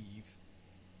leave?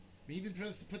 Even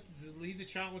just leave the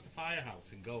child at the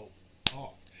firehouse and go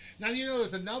off. Now,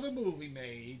 there's another movie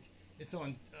made, it's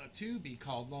on Tubi,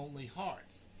 called Lonely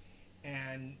Hearts.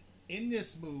 And in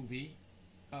this movie,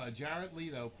 Jared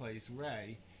Leto plays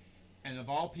Ray, and of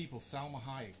all people, Salma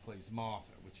Hayek plays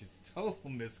Martha, which is total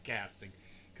miscasting,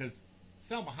 because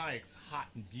Salma Hayek's hot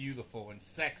and beautiful and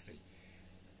sexy.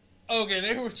 Okay,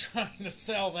 they were trying to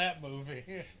sell that movie.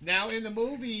 Now, in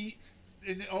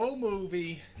the old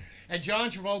movie, and John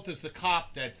Travolta's the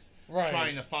cop that's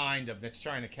trying to find him, that's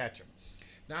trying to catch him.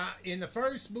 Now, in the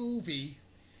first movie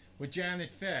with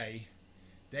Janet Faye,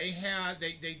 they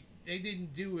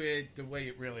didn't do it the way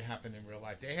it really happened in real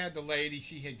life. They had the lady,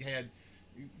 she had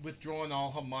withdrawn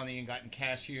all her money and gotten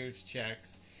cashier's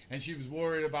checks, and she was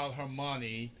worried about her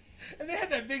money. And they had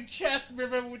that big chest,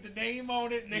 remember, with the name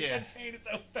on it, and they had painted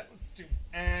that was stupid.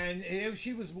 And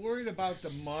she was worried about the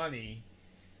money,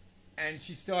 and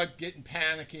she started getting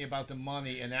panicky about the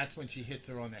money, and that's when she hits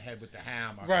her on the head with the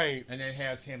hammer. Right. And then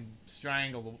has him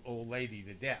strangle the old lady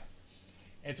to death.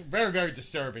 It's a very, very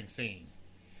disturbing scene.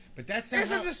 But it's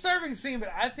a disturbing scene,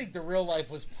 but I think the real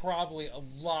life was probably a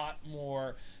lot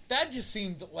more. That just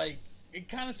seemed like, it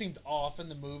kind of seemed off in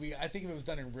the movie. I think if it was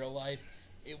done in real life,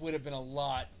 it would have been a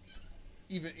lot,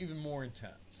 even more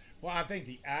intense. Well, I think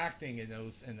the acting in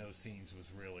those scenes was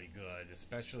really good,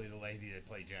 especially the lady that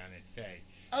played Janet Faye.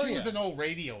 She was an old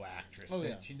radio actress.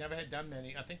 She never had done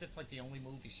many. I think that's like the only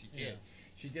movie she did. Yeah.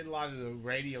 She did a lot of the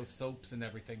radio soaps and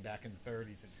everything back in the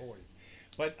 30s and 40s.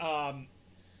 But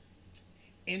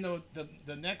in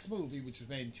the next movie, which was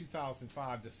made in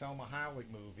 2005, the Selma Hayek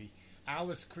movie,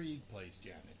 Alice Krige plays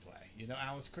Janet Faye. You know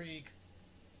Alice Krige?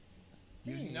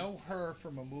 You know her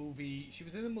from a movie. She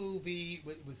was in a movie.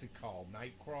 What was it called?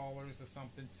 Nightcrawlers or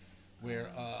something, where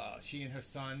she and her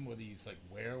son were these like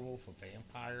werewolf or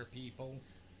vampire people.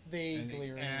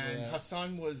 Vaguely remember that. And her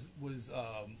son was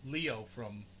Leo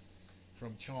from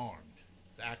Charmed.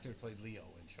 The actor who played Leo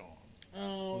in Charmed.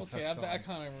 Oh, okay. I kind of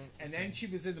remember. And then she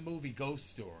was in the movie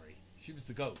Ghost Story. She was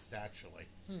the ghost, actually.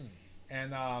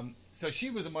 And so she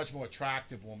was a much more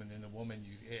attractive woman than the woman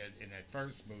you had in that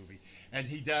first movie. And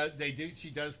she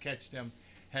does catch them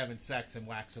having sex and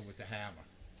wax her with the hammer.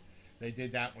 They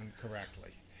did that one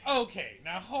correctly. Okay,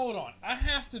 now hold on. I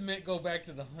have to go back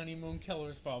to the Honeymoon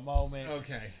Killers for a moment.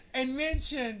 Okay. And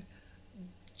mention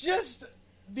just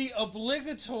the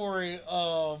obligatory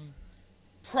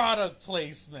product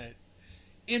placement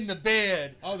in the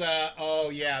bed.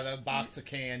 The box of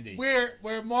candy.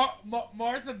 Where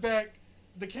Martha Beck,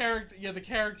 the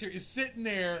character is sitting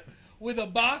there with a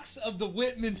box of the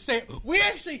Whitman we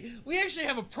actually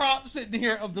have a prop sitting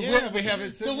here of the Whitman. We have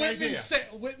it sitting right here.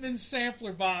 Whitman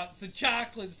sampler box, the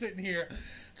chocolate sitting here.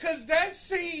 Cause that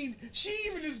scene, she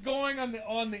even is going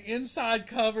on the inside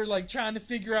cover, like trying to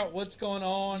figure out what's going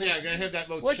on. Yeah, gonna have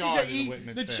that little chart.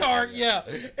 The chart, yeah.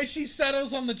 And she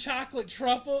settles on the chocolate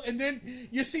truffle, and then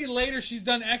you see later she's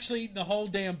done actually eating the whole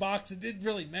damn box. It didn't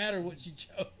really matter what she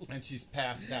chose. And she's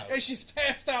passed out. And she's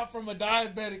passed out from a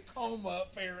diabetic coma,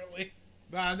 apparently.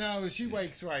 But no, she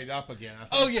wakes right up again.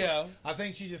 I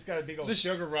think she just got a big old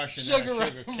sugar rush and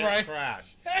sugar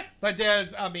crash. But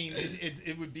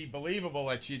it would be believable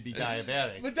that she'd be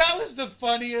diabetic. But that was the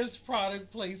funniest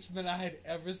product placement I had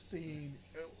ever seen.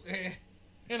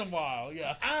 in a while.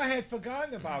 Yeah, I had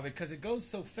forgotten about it because it goes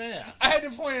so fast. I had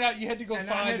to point it out. You had to go And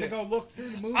find I had it. to go look through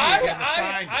the movie again to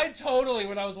find it. I totally,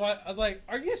 when I was watching, I was like,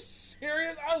 "Are you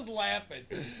serious?" I was laughing.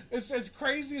 It's as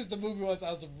crazy as the movie was.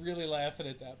 I was really laughing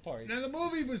at that part. Now the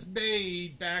movie was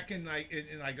made back in like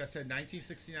I said,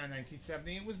 1969,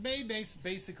 1970. It was made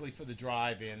basically for the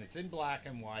drive-in. It's in black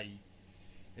and white.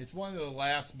 It's one of the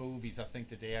last movies I think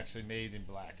that they actually made in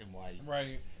black and white.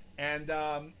 Right. And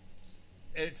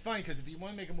it's funny because if you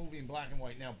want to make a movie in black and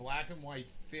white now, black and white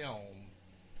film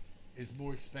is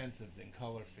more expensive than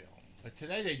color film. But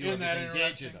today they do everything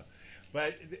digital.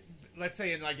 But let's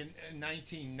say in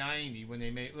 1990 when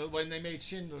they made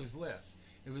Schindler's List,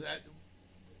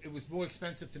 it was more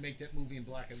expensive to make that movie in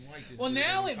black and white. Well,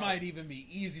 now it might even be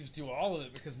easy to do all of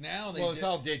it because now it's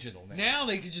all digital now. Now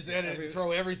they could just edit and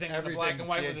throw everything into black and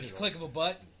white with a click of a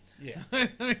button. Yeah.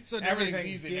 So everything's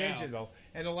easy digital. now.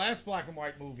 And the last black and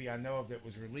white movie I know of that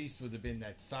was released would have been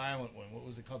that silent one. What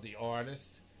was it called? The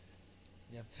Artist.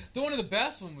 Yeah. One of the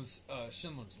best one was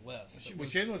Schindler's List.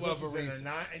 Schindler's List was in the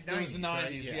 90s. It was the 90s,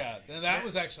 right? yeah. And that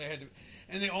was actually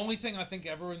and the only thing I think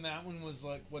ever in that one was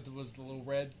like what was the little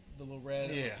red,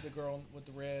 yeah. The girl with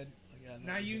the red. Yeah.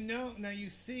 Now you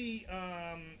see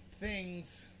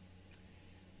things.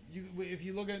 If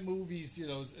you look at movies,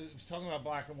 talking about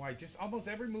black and white, just almost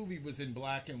every movie was in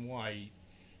black and white,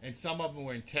 and some of them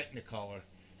were in Technicolor.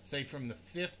 Say from the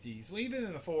 50s, well, even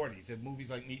in the 40s, in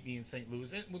movies like Meet Me in St.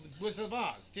 Louis, and with Wizard of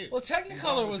Oz too. Well,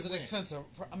 Technicolor was an expensive.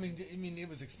 I mean, it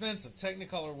was expensive.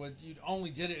 Technicolor you only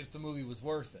did it if the movie was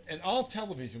worth it. And all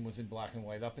television was in black and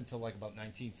white up until like about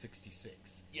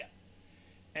 1966. Yeah.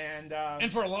 And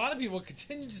for a lot of people, it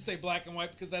continued to stay black and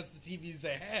white because that's the TVs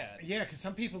they had. Yeah, because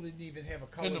some people didn't even have a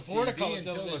color couldn't afford TV a color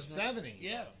until the television. 70s.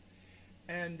 Yeah.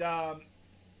 And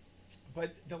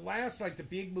but the last the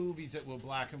big movies that were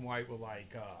black and white were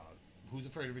like Who's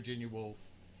Afraid of Virginia Woolf,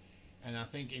 and I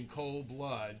think In Cold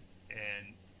Blood,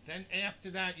 and then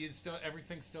after that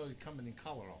everything started coming in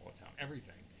color all the time,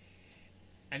 everything.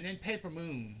 And then Paper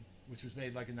Moon, which was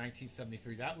made like in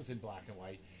 1973, that was in black and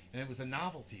white, and it was a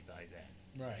novelty by then.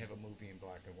 Right. To have a movie in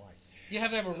black and white. You have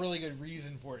to have a really good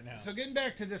reason for it now. So getting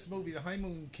back to this movie, The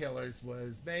Honeymoon Killers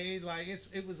was made like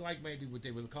it was like maybe what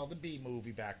they would call the B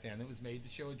movie back then. It was made to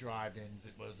show drive-ins.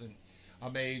 It wasn't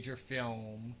a major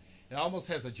film. It almost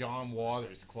has a John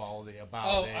Waters quality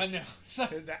about it. Oh, I know.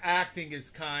 The acting is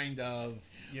kind of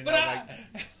it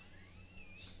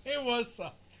was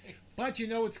something. But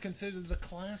it's considered a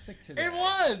classic today. It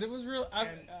was. It was real. I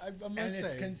must say, and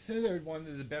it's considered one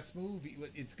of the best movies.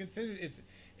 It's considered.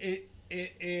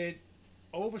 It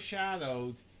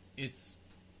overshadowed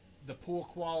the poor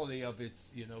quality of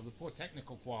its. The poor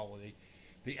technical quality,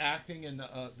 the acting and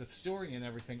the story and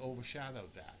everything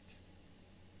overshadowed that.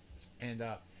 And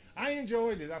I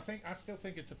enjoyed it. I still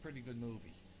think it's a pretty good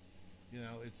movie.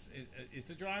 It's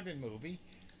a drive-in movie,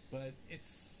 but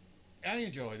I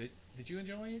enjoyed it. Did you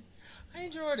enjoy it? I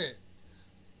enjoyed it.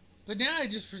 But now it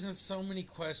just presents so many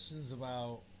questions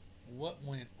about what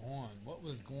went on. What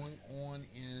was going on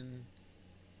in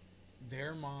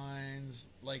their minds.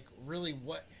 Like, really,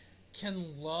 what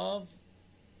can love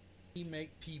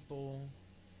make people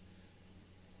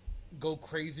go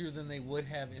crazier than they would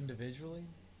have individually?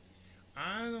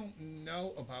 I don't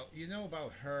know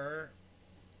about her.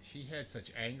 She had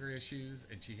such anger issues,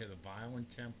 and she had a violent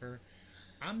temper.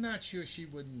 I'm not sure she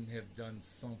wouldn't have done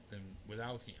something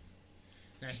without him.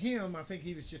 Now, him, I think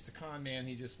he was just a con man.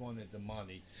 He just wanted the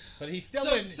money. But he still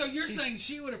didn't. So you're saying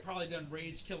she would have probably done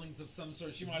rage killings of some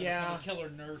sort. She might have become a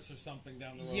killer nurse or something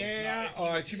down the road. Yeah.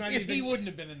 If he wouldn't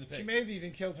have been in the picture. She may have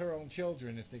even killed her own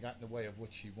children if they got in the way of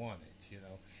what she wanted,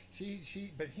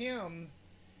 But him,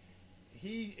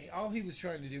 all he was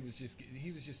trying to do was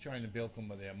just trying to bilk them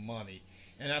of their money.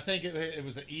 And I think it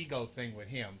was an ego thing with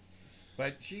him.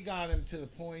 But she got him to the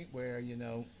point where, he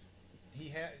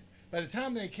had... By the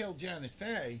time they killed Janet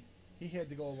Faye, he had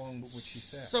to go along with what she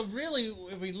said. So really,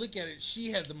 if we look at it,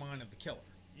 she had the mind of the killer.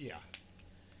 Yeah.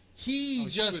 She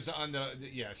was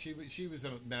she was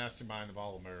a mastermind of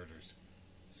all the murders.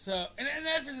 So, and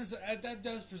that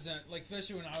does present, like,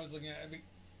 especially when I was looking at it,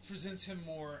 presents him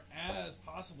more as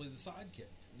possibly the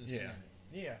sidekick. Yeah.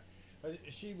 But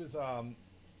she was,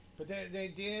 but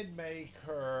they did make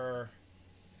her...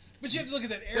 But you have to look at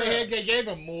that era. They gave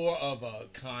her more of a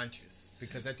conscience,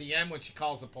 because at the end when she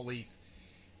calls the police,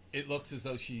 it looks as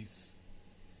though she's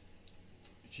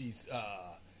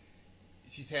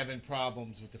having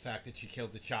problems with the fact that she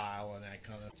killed the child and that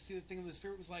kind of. See, the thing of the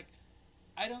spirit was like,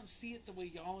 I don't see it the way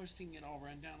y'all are seeing it all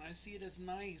run down. I see it as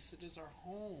nice. It is our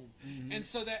home, and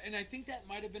so that, and I think that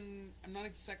might have been. I'm not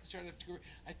exactly sure. I have to go.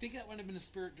 I think that might have been a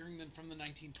spirit from the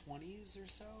 1920s or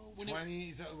so.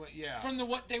 20s, yeah. From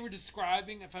what they were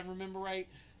describing, if I remember right.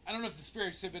 I don't know if the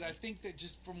spirit said, but I think that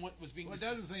just from what was being. Well, it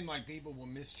doesn't seem like people were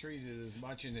mistreated as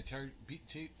much in the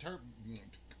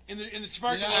in the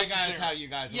tuberculosis. I gotta tell you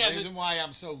guys, Yeah, the reason why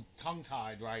I'm so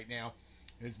tongue-tied right now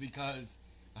is because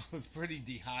I was pretty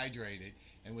dehydrated,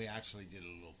 and we actually did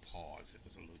a little pause. It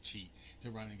was a little cheat to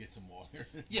run and get some water.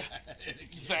 Yeah,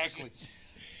 exactly.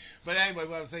 But anyway,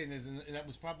 what I was saying is, and that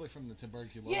was probably from the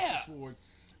tuberculosis ward,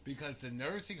 because the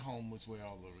nursing home was where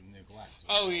all the neglect was.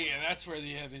 Oh yeah, that's where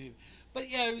they have any. But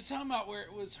yeah, it was talking about where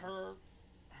it was her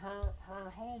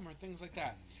home or things like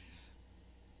that.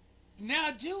 Now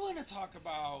I do want to talk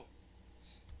about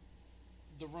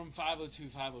the room 502,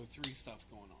 503 stuff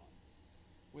going on,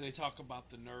 where they talk about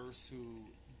the nurse who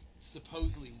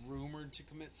supposedly rumored to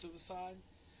commit suicide.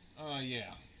 Oh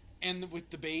yeah. And with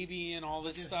the baby and all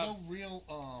this There's stuff. no real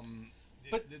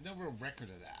there's no real record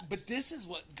of that. But this is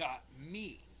what got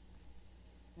me.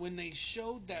 When they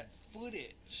showed that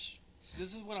footage,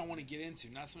 this is what I want to get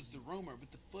into, not so much the rumor, but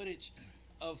the footage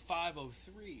of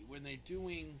 503 when they're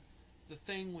doing the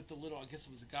thing with the little, I guess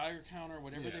it was a Geiger counter or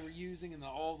whatever they were using, and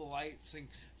all the lights and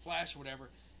flash or whatever.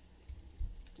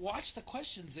 Watch the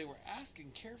questions they were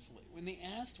asking carefully. When they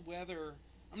asked whether,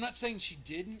 I'm not saying she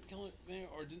didn't kill it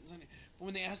or didn't, but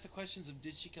when they asked the questions of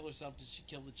did she kill herself, did she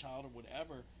kill the child or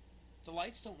whatever, the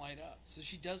lights don't light up. So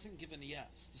she doesn't give a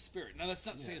yes, the spirit. Now that's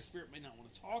not to say a spirit may not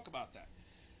want to talk about that.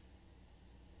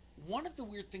 One of the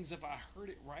weird things, if I heard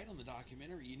it right on the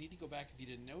documentary, you need to go back if you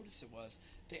didn't notice it, was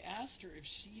they asked her if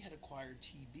she had acquired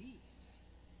TB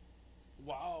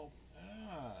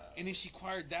and if she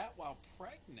acquired that while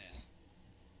pregnant.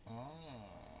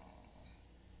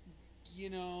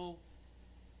 You know,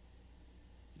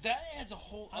 that adds a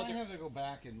whole other... I have to go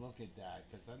back and look at that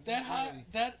because I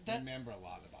don't remember a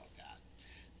lot about that.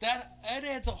 That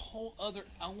adds a whole other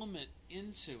element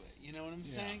into it. You know what I'm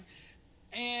saying?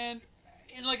 And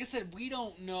like I said, we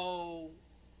don't know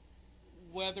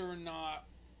whether or not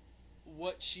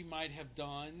what she might have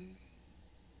done,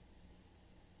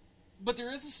 but there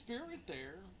is a spirit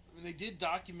there. I mean, they did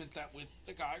document that with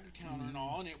the Geiger counter and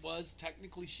all, and it was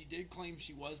technically, she did claim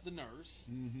she was the nurse.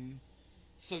 Mm-hmm.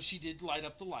 So she did light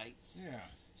up the lights. Yeah.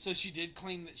 So she did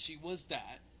claim that she was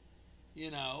that.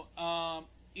 You know,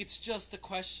 it's just a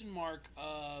question mark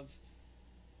of,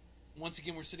 once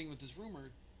again, we're sitting with this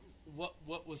rumor,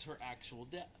 what was her actual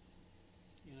death?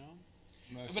 You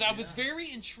know? But I was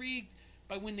very intrigued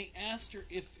by when they asked her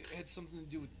if it had something to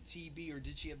do with TB or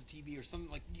did she have the TB or something.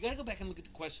 Like, you gotta go back and look at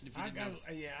the question if you didn't know.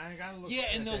 I gotta look. Yeah,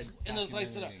 and those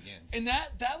lights it up. And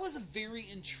that was a very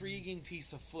intriguing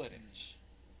piece of footage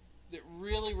that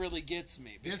really, really gets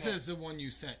me. This is the one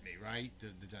you sent me, right?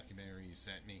 The documentary you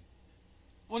sent me.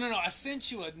 Well, no, I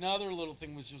sent you another little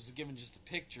thing which was given just the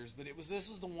pictures, but this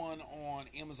was the one on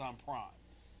Amazon Prime.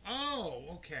 Oh,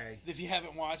 okay. If you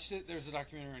haven't watched it, there's a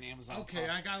documentary on Amazon Prime. Okay,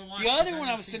 I gotta watch it. The other one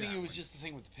I was sending you was just the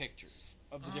thing with the pictures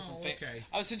of the different faces. Okay.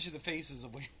 I was sending you the faces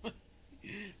of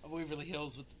Waverly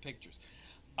Hills with the pictures.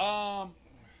 So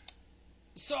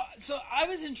I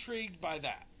was intrigued by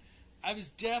that. I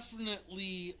was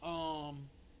definitely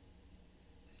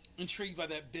intrigued by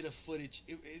that bit of footage.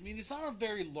 I mean, it's not a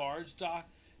very large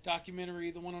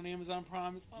documentary, the one on Amazon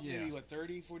Prime. It's about maybe,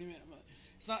 30, 40 minutes?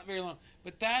 It's not very long.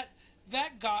 But that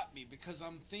got me because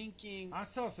I'm thinking... I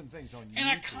saw some things on YouTube. And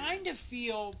I kind of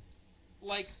feel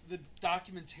like the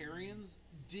documentarians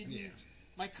didn't... Yeah.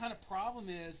 My kind of problem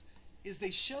is they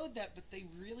showed that, but they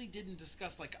really didn't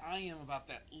discuss, like I am, about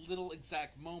that little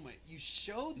exact moment. You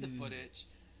showed the footage,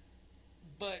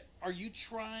 but are you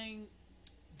trying...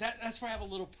 That's where I have a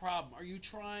little problem. Are you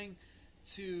trying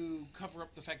to cover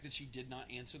up the fact that she did not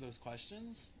answer those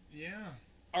questions? Yeah.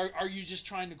 Are you just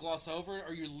trying to gloss over it?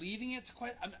 Are you leaving it to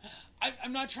quite?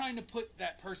 I'm not trying to put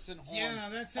that person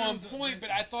on point,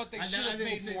 but I thought they should have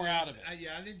made more out of it.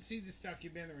 I didn't see this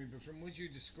documentary, but from what you're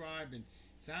describing,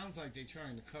 it sounds like they're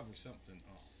trying to cover something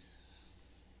up.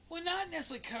 Well, not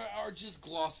necessarily cover, or just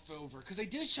gloss over, because they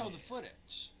did show the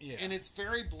footage, yeah, and it's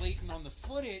very blatant on the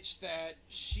footage that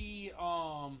she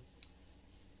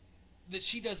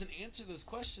doesn't answer those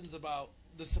questions about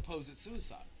the supposed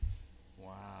suicide.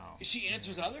 Wow. She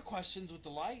answers other questions with the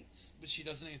lights, but she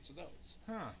doesn't answer those.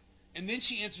 Huh. And then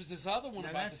she answers this other one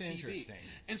about the TB. Interesting.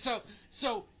 And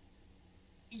so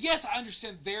yes, I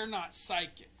understand they're not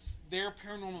psychics. They're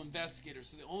paranormal investigators.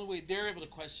 So the only way they're able to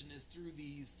question is through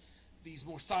these these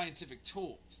more scientific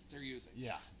tools they're using.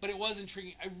 Yeah. But it was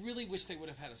intriguing. I really wish they would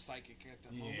have had a psychic at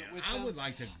that moment with I them. would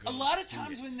like to go. A lot of see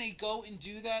times it. when they go and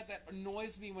do that, that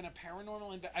annoys me when a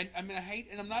paranormal. I mean, I hate,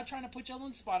 and I'm not trying to put y'all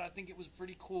on the spot. I think it was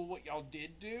pretty cool what y'all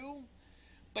did do.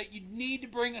 But you need to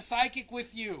bring a psychic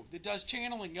with you that does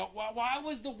channeling. Why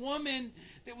was the woman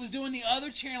that was doing the other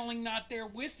channeling not there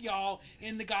with y'all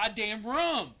in the goddamn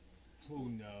room? Who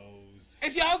knows?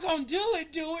 If y'all gonna do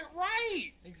it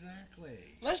right.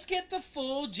 Exactly. Let's get the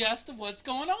full gist of what's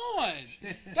going on.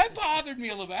 That bothered me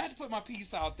a little bit. I had to put my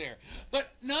piece out there.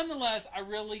 But nonetheless, I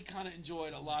really kind of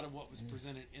enjoyed a lot of what was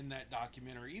presented in that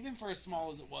documentary. Even for as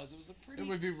small as it was a pretty... It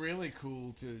would be really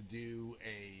cool to do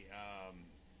a,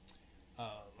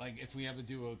 like if we ever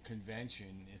do a convention,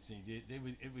 if they did,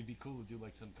 it would be cool to do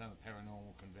like some kind of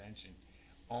paranormal convention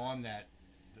on that,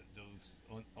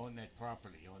 on that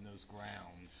property, on those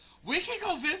grounds. We can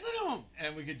go visit them.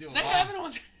 And we could do a They have it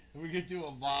on... we could do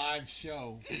a live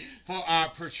show for our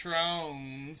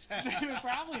patrons.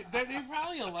 They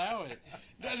probably allow it.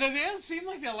 They seem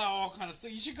like they allow all kind of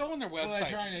stuff. You should go on their website.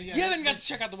 that's right, yeah. You haven't got to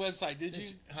check out the website, did you?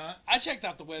 Huh? I checked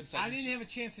out the website. I didn't have a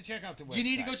chance to check out the website. You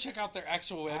need to go check out their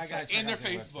actual I gotta website check and their out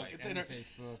their Facebook. website It's and in their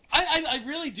Facebook. I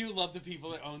really do love the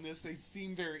people that own this. They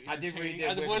seem very I did entertaining.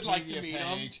 read their I would like to Wikipedia meet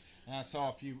them. page, and I saw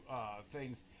a few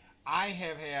things. I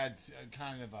have had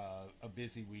kind of a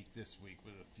busy week this week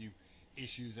with a few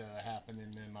issues that are happening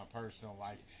in my personal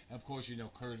life. And of course, you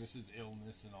know, Curtis's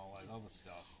illness and all that other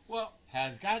stuff Well,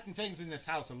 has gotten things in this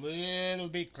house a little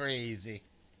bit crazy.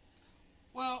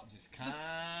 well, Just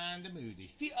kind of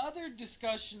moody. the other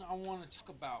discussion I want to talk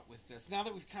about with this, now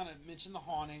that we've kind of mentioned the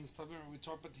hauntings, we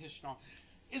talked about the history, and all,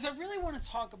 is I really want to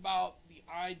talk about the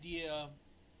idea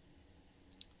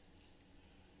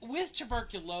with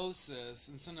tuberculosis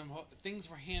and some of them, things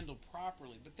were handled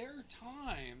properly, but there are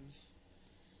times,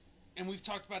 and we've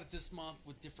talked about it this month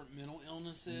with different mental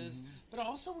illnesses, but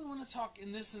also we want to talk,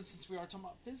 in this instance, we are talking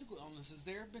about physical illnesses.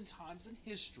 There have been times in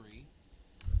history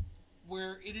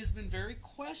where it has been very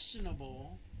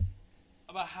questionable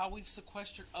about how we've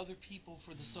sequestered other people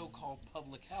for the so-called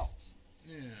public health.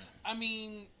 Yeah. I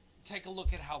mean, take a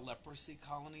look at how leprosy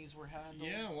colonies were handled.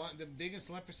 Yeah, the biggest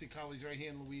leprosy colonies right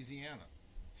here in Louisiana.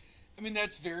 I mean,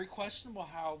 that's very questionable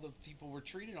how the people were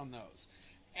treated on those.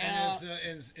 And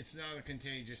it's not a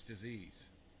contagious disease,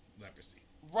 leprosy.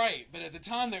 Right, but at the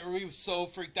time we were so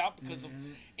freaked out because of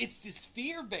it's this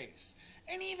fear base,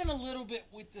 and even a little bit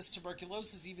with this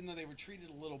tuberculosis, even though they were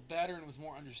treated a little better and it was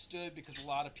more understood because a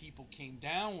lot of people came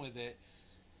down with it.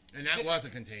 And that was a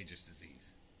contagious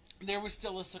disease. There was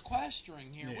still a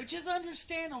sequestering here, which is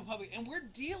understandable, public, and we're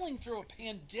dealing through a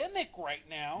pandemic right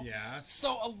now. Yes.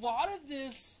 So a lot of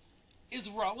this is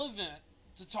relevant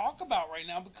to talk about right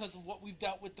now because of what we've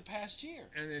dealt with the past year.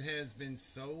 And it has been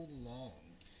so long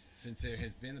since there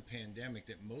has been a pandemic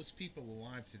that most people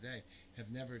alive today have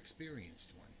never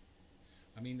experienced one.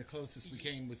 I mean, the closest we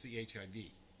came was the HIV.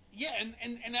 Yeah,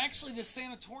 and actually the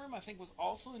sanatorium, I think, was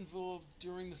also involved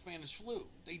during the Spanish flu.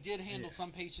 They did handle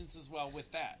some patients as well with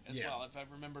that as well. If I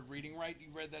remembered reading right, you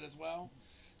read that as well?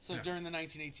 So during the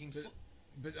 1918 flu.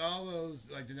 But all those,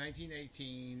 like the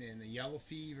 1918 and the yellow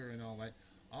fever and all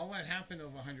that happened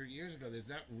over 100 years ago. There's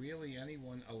not really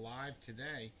anyone alive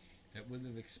today that would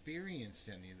have experienced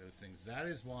any of those things. That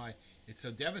is why it's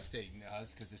so devastating to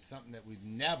us, because it's something that we've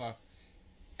never,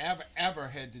 ever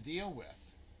had to deal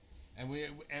with. And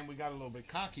we got a little bit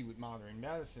cocky with modern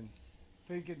medicine,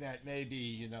 thinking that maybe,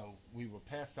 you know, we were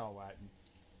past all that and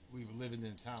we were living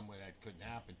in a time where that couldn't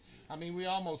happen. I mean, we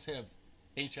almost have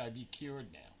HIV cured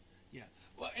now. Yeah.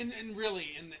 Well, and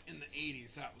really, in the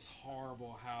 80s, that was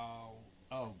horrible how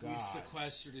we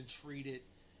sequestered and treated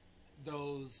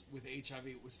those with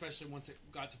HIV, especially once it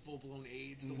got to full-blown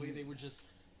AIDS, the way they were just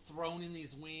thrown in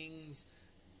these wings.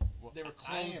 Well, they were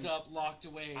closed up, locked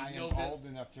away. I am old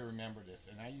enough to remember this,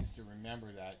 and I used to remember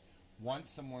that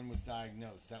once someone was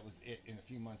diagnosed, that was it. In a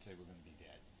few months, they were going to be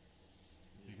dead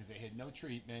because they had no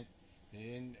treatment.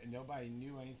 Nobody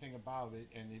knew anything about it,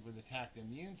 and it would attack the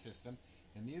immune system.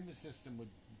 The immune system would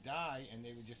die, and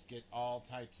they would just get all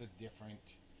types of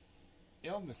different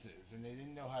illnesses, and they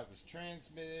didn't know how it was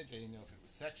transmitted. They didn't know if it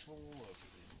was sexual or if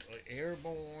it was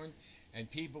airborne, and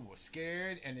people were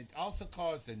scared. And it also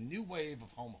caused a new wave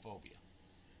of homophobia.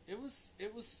 It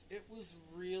was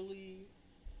really,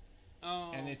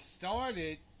 and it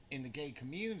started in the gay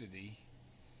community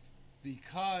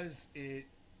because the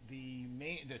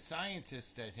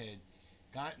scientist that had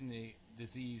gotten the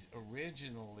disease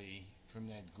originally from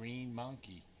that green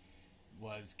monkey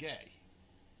was gay,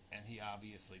 and he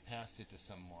obviously passed it to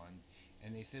someone,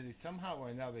 and they said that somehow or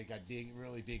another it got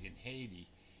really big in Haiti,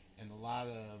 and a lot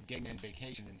of gay men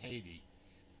vacation in Haiti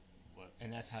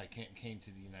and that's how I came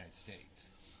to the United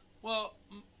States. Well,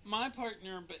 my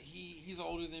partner, but he's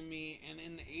older than me, and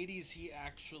in the 80s he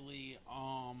actually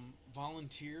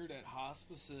volunteered at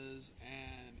hospices,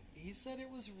 and he said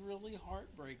it was really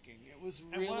heartbreaking. It was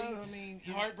really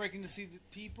heartbreaking to see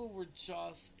that people were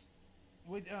just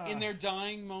in their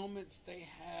dying moments. They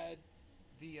had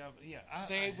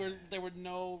there were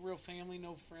no real family,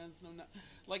 no friends,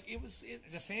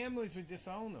 the families would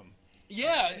disown them.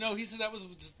 Yeah, no, he said that was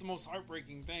just the most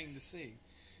heartbreaking thing to see.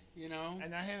 You know?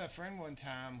 And I had a friend one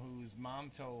time whose mom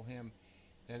told him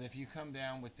that if you come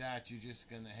down with that, you're just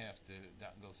going to have to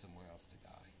go somewhere else to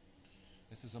die.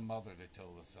 This was a mother that told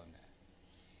her son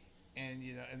that. And,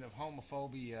 and the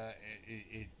homophobia,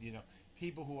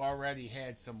 people who already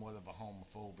had somewhat of a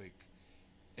homophobic,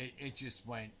 it just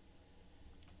went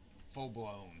full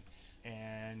blown.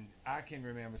 And I can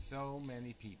remember so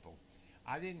many people.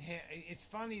 It's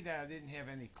funny that I didn't have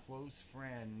any close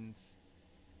friends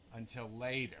until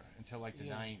later, until like the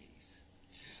 90s.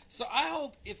 So I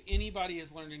hope if anybody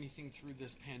has learned anything through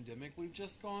this pandemic we've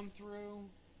just gone through,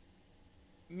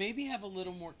 maybe have a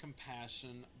little more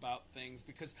compassion about things,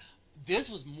 because this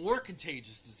was more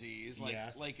contagious disease,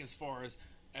 like as far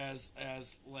as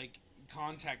like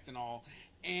contact and all,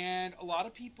 and a lot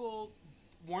of people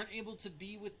weren't able to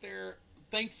be with their.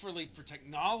 Thankfully for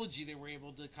technology, they were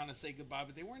able to kind of say goodbye,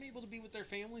 but they weren't able to be with their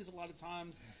families a lot of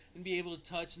times and be able to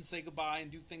touch and say goodbye and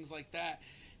do things like that.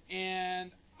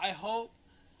 And I hope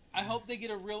they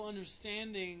get a real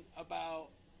understanding about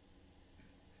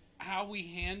how we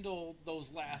handle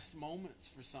those last moments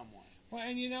for someone. Well,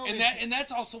 and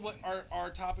that's also what our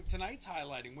topic tonight's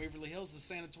highlighting. Waverly Hills, the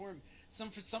sanatorium.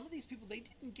 For some of these people, they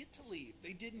didn't get to leave.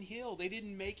 They didn't heal. They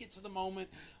didn't make it to the moment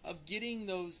of getting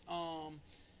those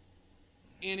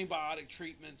antibiotic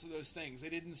treatments or those things. They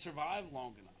didn't survive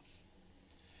long enough.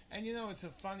 And it's a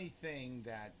funny thing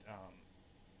that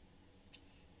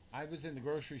I was in the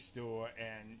grocery store,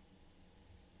 and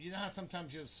you know how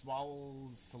sometimes you'll swallow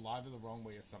saliva the wrong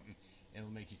way or something and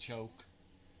it'll make you choke.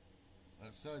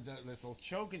 So this little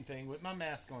choking thing with my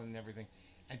mask on and everything,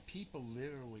 and people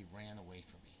literally ran away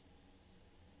from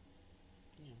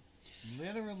me. Yeah.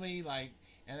 Literally,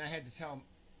 and I had to tell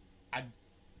them,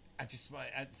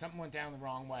 something went down the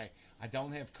wrong way. I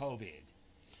don't have COVID,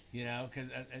 because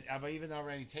I've even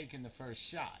already taken the first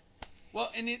shot.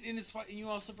 Well, and it's why, and you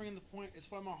also bring in the point.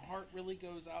 It's why my heart really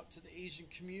goes out to the Asian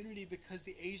community, because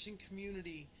the Asian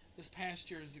community this past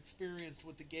year has experienced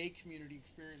what the gay community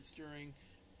experienced during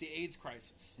the AIDS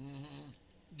crisis. Mm-hmm.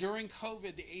 During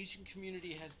COVID, the Asian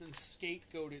community has been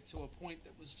scapegoated to a point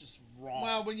that was just wrong.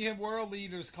 Well, when you have world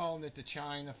leaders calling it the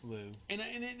China flu. And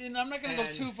I'm not going to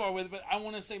go too far with it, but I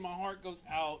want to say my heart goes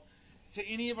out to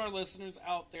any of our listeners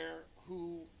out there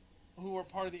who are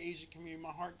part of the Asian community.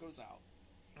 My heart goes out.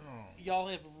 Oh. Y'all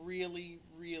have really,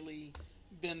 really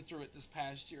been through it this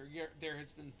past year. There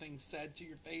has been things said to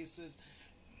your faces.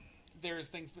 There's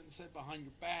things been said behind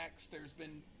your backs. There's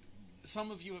been...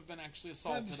 Some of you have been actually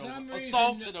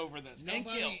assaulted over this and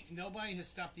killed. Nobody has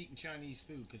stopped eating Chinese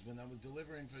food, because when I was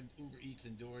delivering for Uber Eats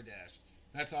and DoorDash,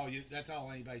 that's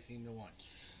all anybody seemed to want.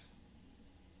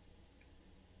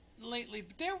 Lately,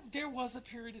 but there was a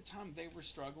period of time they were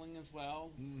struggling as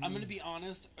well. Mm-hmm. I'm going to be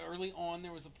honest. Early on,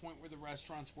 there was a point where the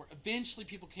restaurants were. Eventually,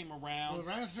 people came around. Well,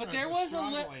 restaurants but there was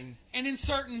struggling. And in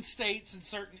certain states, in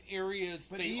certain areas,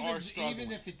 they are struggling.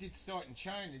 Even if it did start in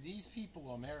China, these people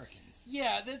are Americans.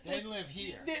 Yeah, they live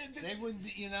here. They wouldn't,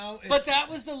 But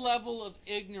that was the level of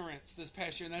ignorance this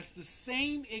past year, and that's the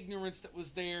same ignorance that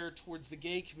was there towards the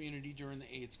gay community during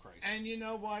the AIDS crisis. And you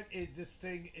know what? It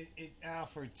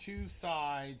offered two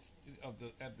sides of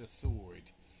the sword,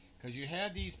 because you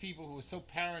had these people who were so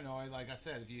paranoid. Like I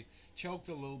said, if you choked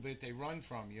a little bit, they run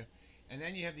from you, and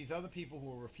then you have these other people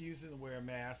who are refusing to wear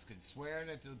masks and swearing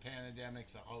that the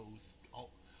pandemic's a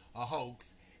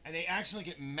hoax. And they actually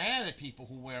get mad at people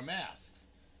who wear masks.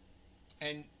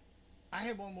 And I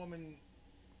had one woman,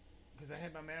 because I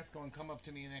had my mask on, come up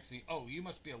to me and actually, "Oh, you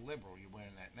must be a liberal, you're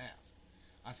wearing that mask."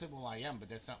 I said, "Well, I am, but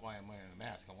that's not why I'm wearing a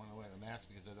mask. I want to wear the mask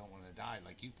because I don't want to die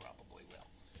like you probably will."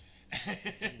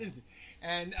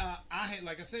 And I had,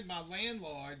 like I said, my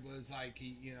landlord was like,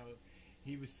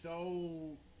 he was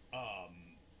so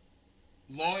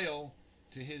loyal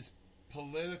to his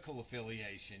political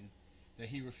affiliation that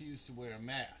he refused to wear a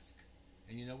mask.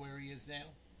 And you know where he is now?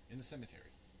 In the cemetery.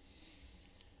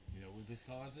 You know what the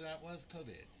cause of that was?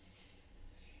 COVID.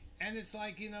 And it's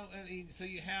like, so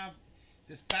you have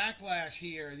this backlash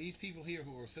here, these people here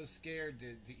who are so scared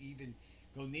to even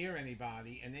go near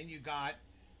anybody, and then you got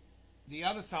the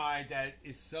other side that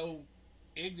is so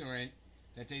ignorant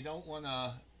that they don't want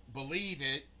to believe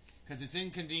it, because it's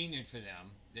inconvenient for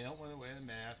them. They don't want to wear the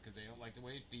mask because they don't like the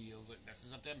way it feels. It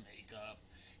messes up their makeup,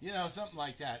 something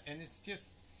like that. And it's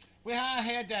just, well, I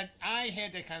had that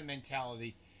kind of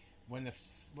mentality when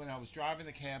I was driving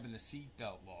the cab and the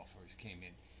seatbelt law first came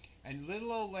in. And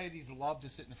little old ladies love to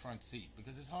sit in the front seat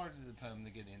because it's harder for them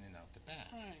to get in and out the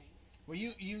back. Right. Well,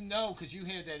 you know, because you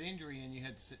had that injury and you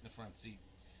had to sit in the front seat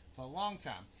for a long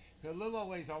time. The little old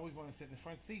ladies always want to sit in the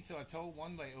front seat. So I told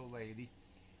one old lady,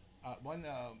 one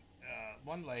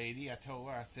lady, I told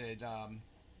her, I said,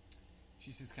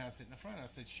 she says, can I sit in the front? I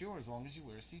said, sure, as long as you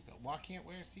wear a seatbelt. Well, I can't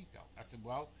wear a seatbelt. I said,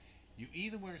 well, you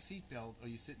either wear a seatbelt or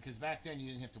you sit, because back then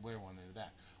you didn't have to wear one in the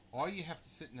back, or you have to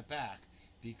sit in the back,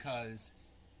 because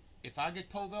if I get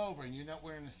pulled over and you're not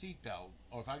wearing a seatbelt,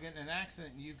 or if I get in an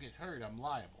accident and you get hurt, I'm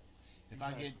liable. If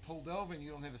Exactly. I get pulled over and you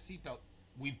don't have a seatbelt,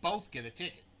 we both get a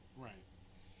ticket. Right.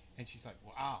 And she's like,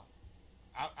 well,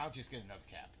 I'll just get another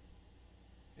cab.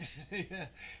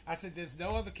 I said, there's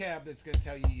no other cab that's going to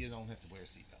tell you don't have to wear a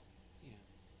seatbelt. Yeah.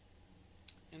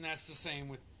 And that's the same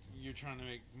with, you're trying to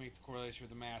make the correlation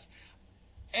with the mask.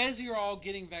 As you're all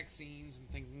getting vaccines and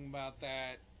thinking about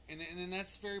that, and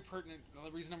that's very pertinent.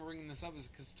 The reason I'm bringing this up is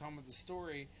because we're talking about the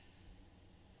story.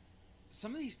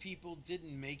 Some of these people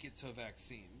didn't make it to a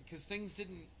vaccine because things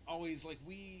didn't always, like,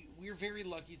 we're very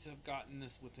lucky to have gotten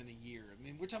this within a year. I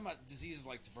mean, we're talking about diseases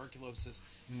like tuberculosis,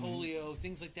 polio,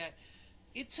 things like that.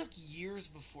 It took years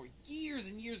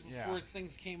and years before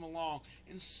things came along,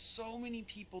 and so many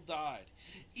people died.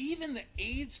 Even the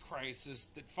AIDS crisis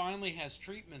that finally has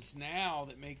treatments now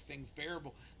that make things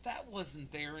bearable, that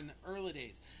wasn't there in the early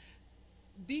days.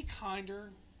 Be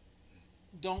kinder.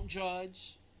 Don't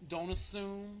judge. Don't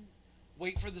assume.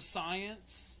 Wait for the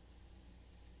science.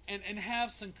 And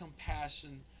have some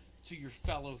compassion to your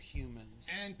fellow humans.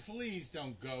 And please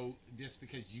don't go, just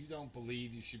because you don't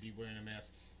believe you should be wearing a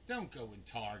mask, don't go in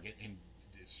Target and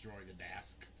destroy the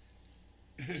mask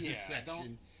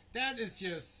section. That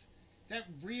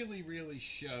really, really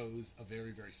shows a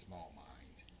very, very small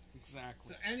mind.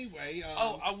 Exactly. So anyway,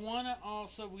 I want to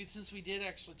also, since we did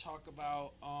actually talk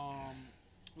about,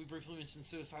 we briefly mentioned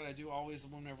suicide. I do always,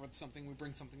 whenever it's something, we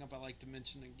bring something up, I like to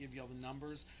mention and give you all the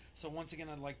numbers. So once again,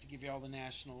 I'd like to give you all the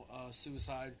National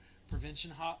Suicide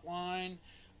Prevention Hotline.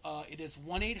 It is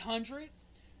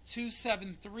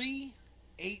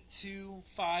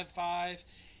 1-800-273-8255.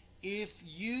 If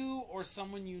you or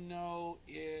someone you know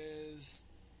is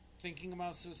thinking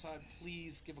about suicide,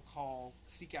 please give a call.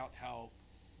 Seek out help.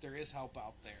 There is help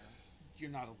out there. You're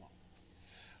not alone.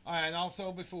 and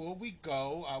also before we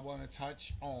go, I want to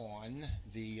touch on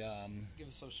the Give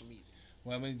us social media.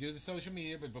 well, I'm going to do the social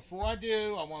media, but before I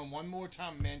do, I want one more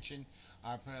time mention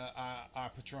our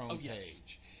Patron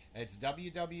page. It's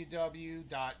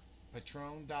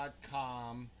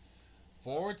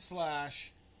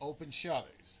www.patron.com/Open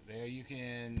Shutters. There you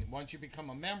can, once you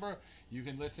become a member, you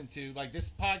can listen to, like,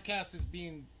 this podcast is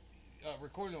being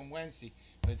recorded on Wednesday,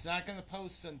 but it's not going to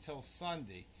post until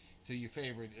Sunday to your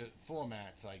favorite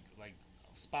formats like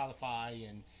Spotify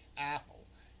and Apple.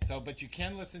 So, but you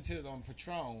can listen to it on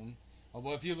Patron.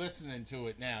 Well, if you're listening to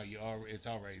it now, it's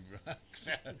already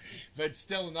but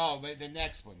still, no, but the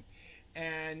next one.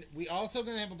 And we also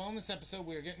going to have a bonus episode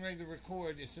we're getting ready to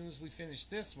record as soon as we finish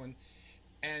this one,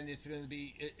 and it's going to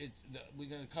be we're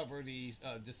going to cover the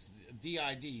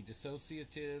DID,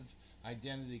 dissociative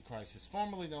identity crisis,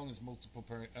 formerly known as multiple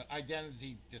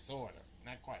identity disorder,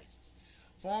 not crisis,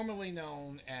 formerly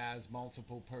known as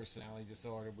multiple personality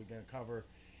disorder. We're going to cover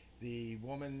the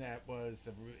woman that was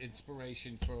the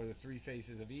inspiration for the Three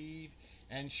Faces of Eve,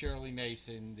 and Shirley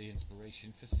Mason, the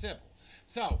inspiration for Sybil.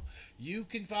 So, you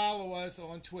can follow us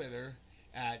on Twitter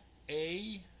at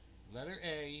letter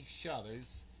A,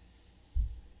 Shutters.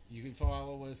 You can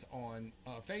follow us on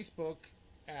Facebook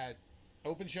at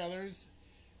Open Shutters,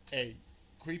 a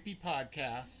creepy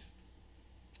podcast.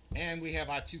 And we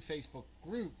have our two Facebook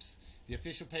groups, the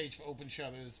official page for Open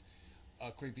Shutters,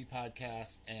 a creepy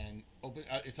podcast, and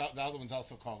the other one's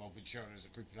also called Open Shutters, a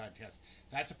creepy podcast.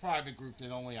 That's a private group that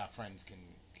only our friends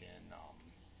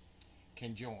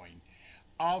can join.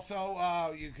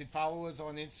 Also, you can follow us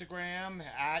on Instagram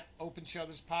at Open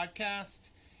Shutters Podcast,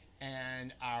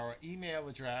 and our email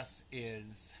address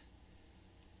is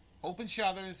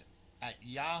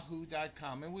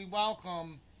openshutters@yahoo.com, and we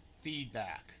welcome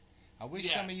feedback. I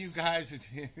wish some of you guys would.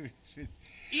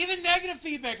 Even negative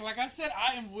feedback, like I said,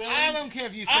 I am willing. I don't care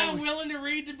if you say I'm willing to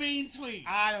read the mean tweets.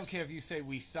 I don't care if you say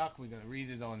we suck. We're going to read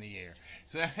it on the air.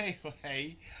 So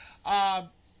anyway,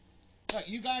 look,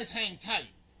 you guys hang tight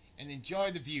and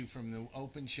enjoy the view from the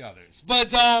Open Shutters. But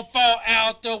don't fall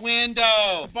out the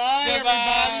window. Bye,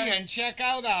 everybody, and check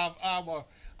out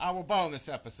our bonus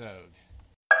episode.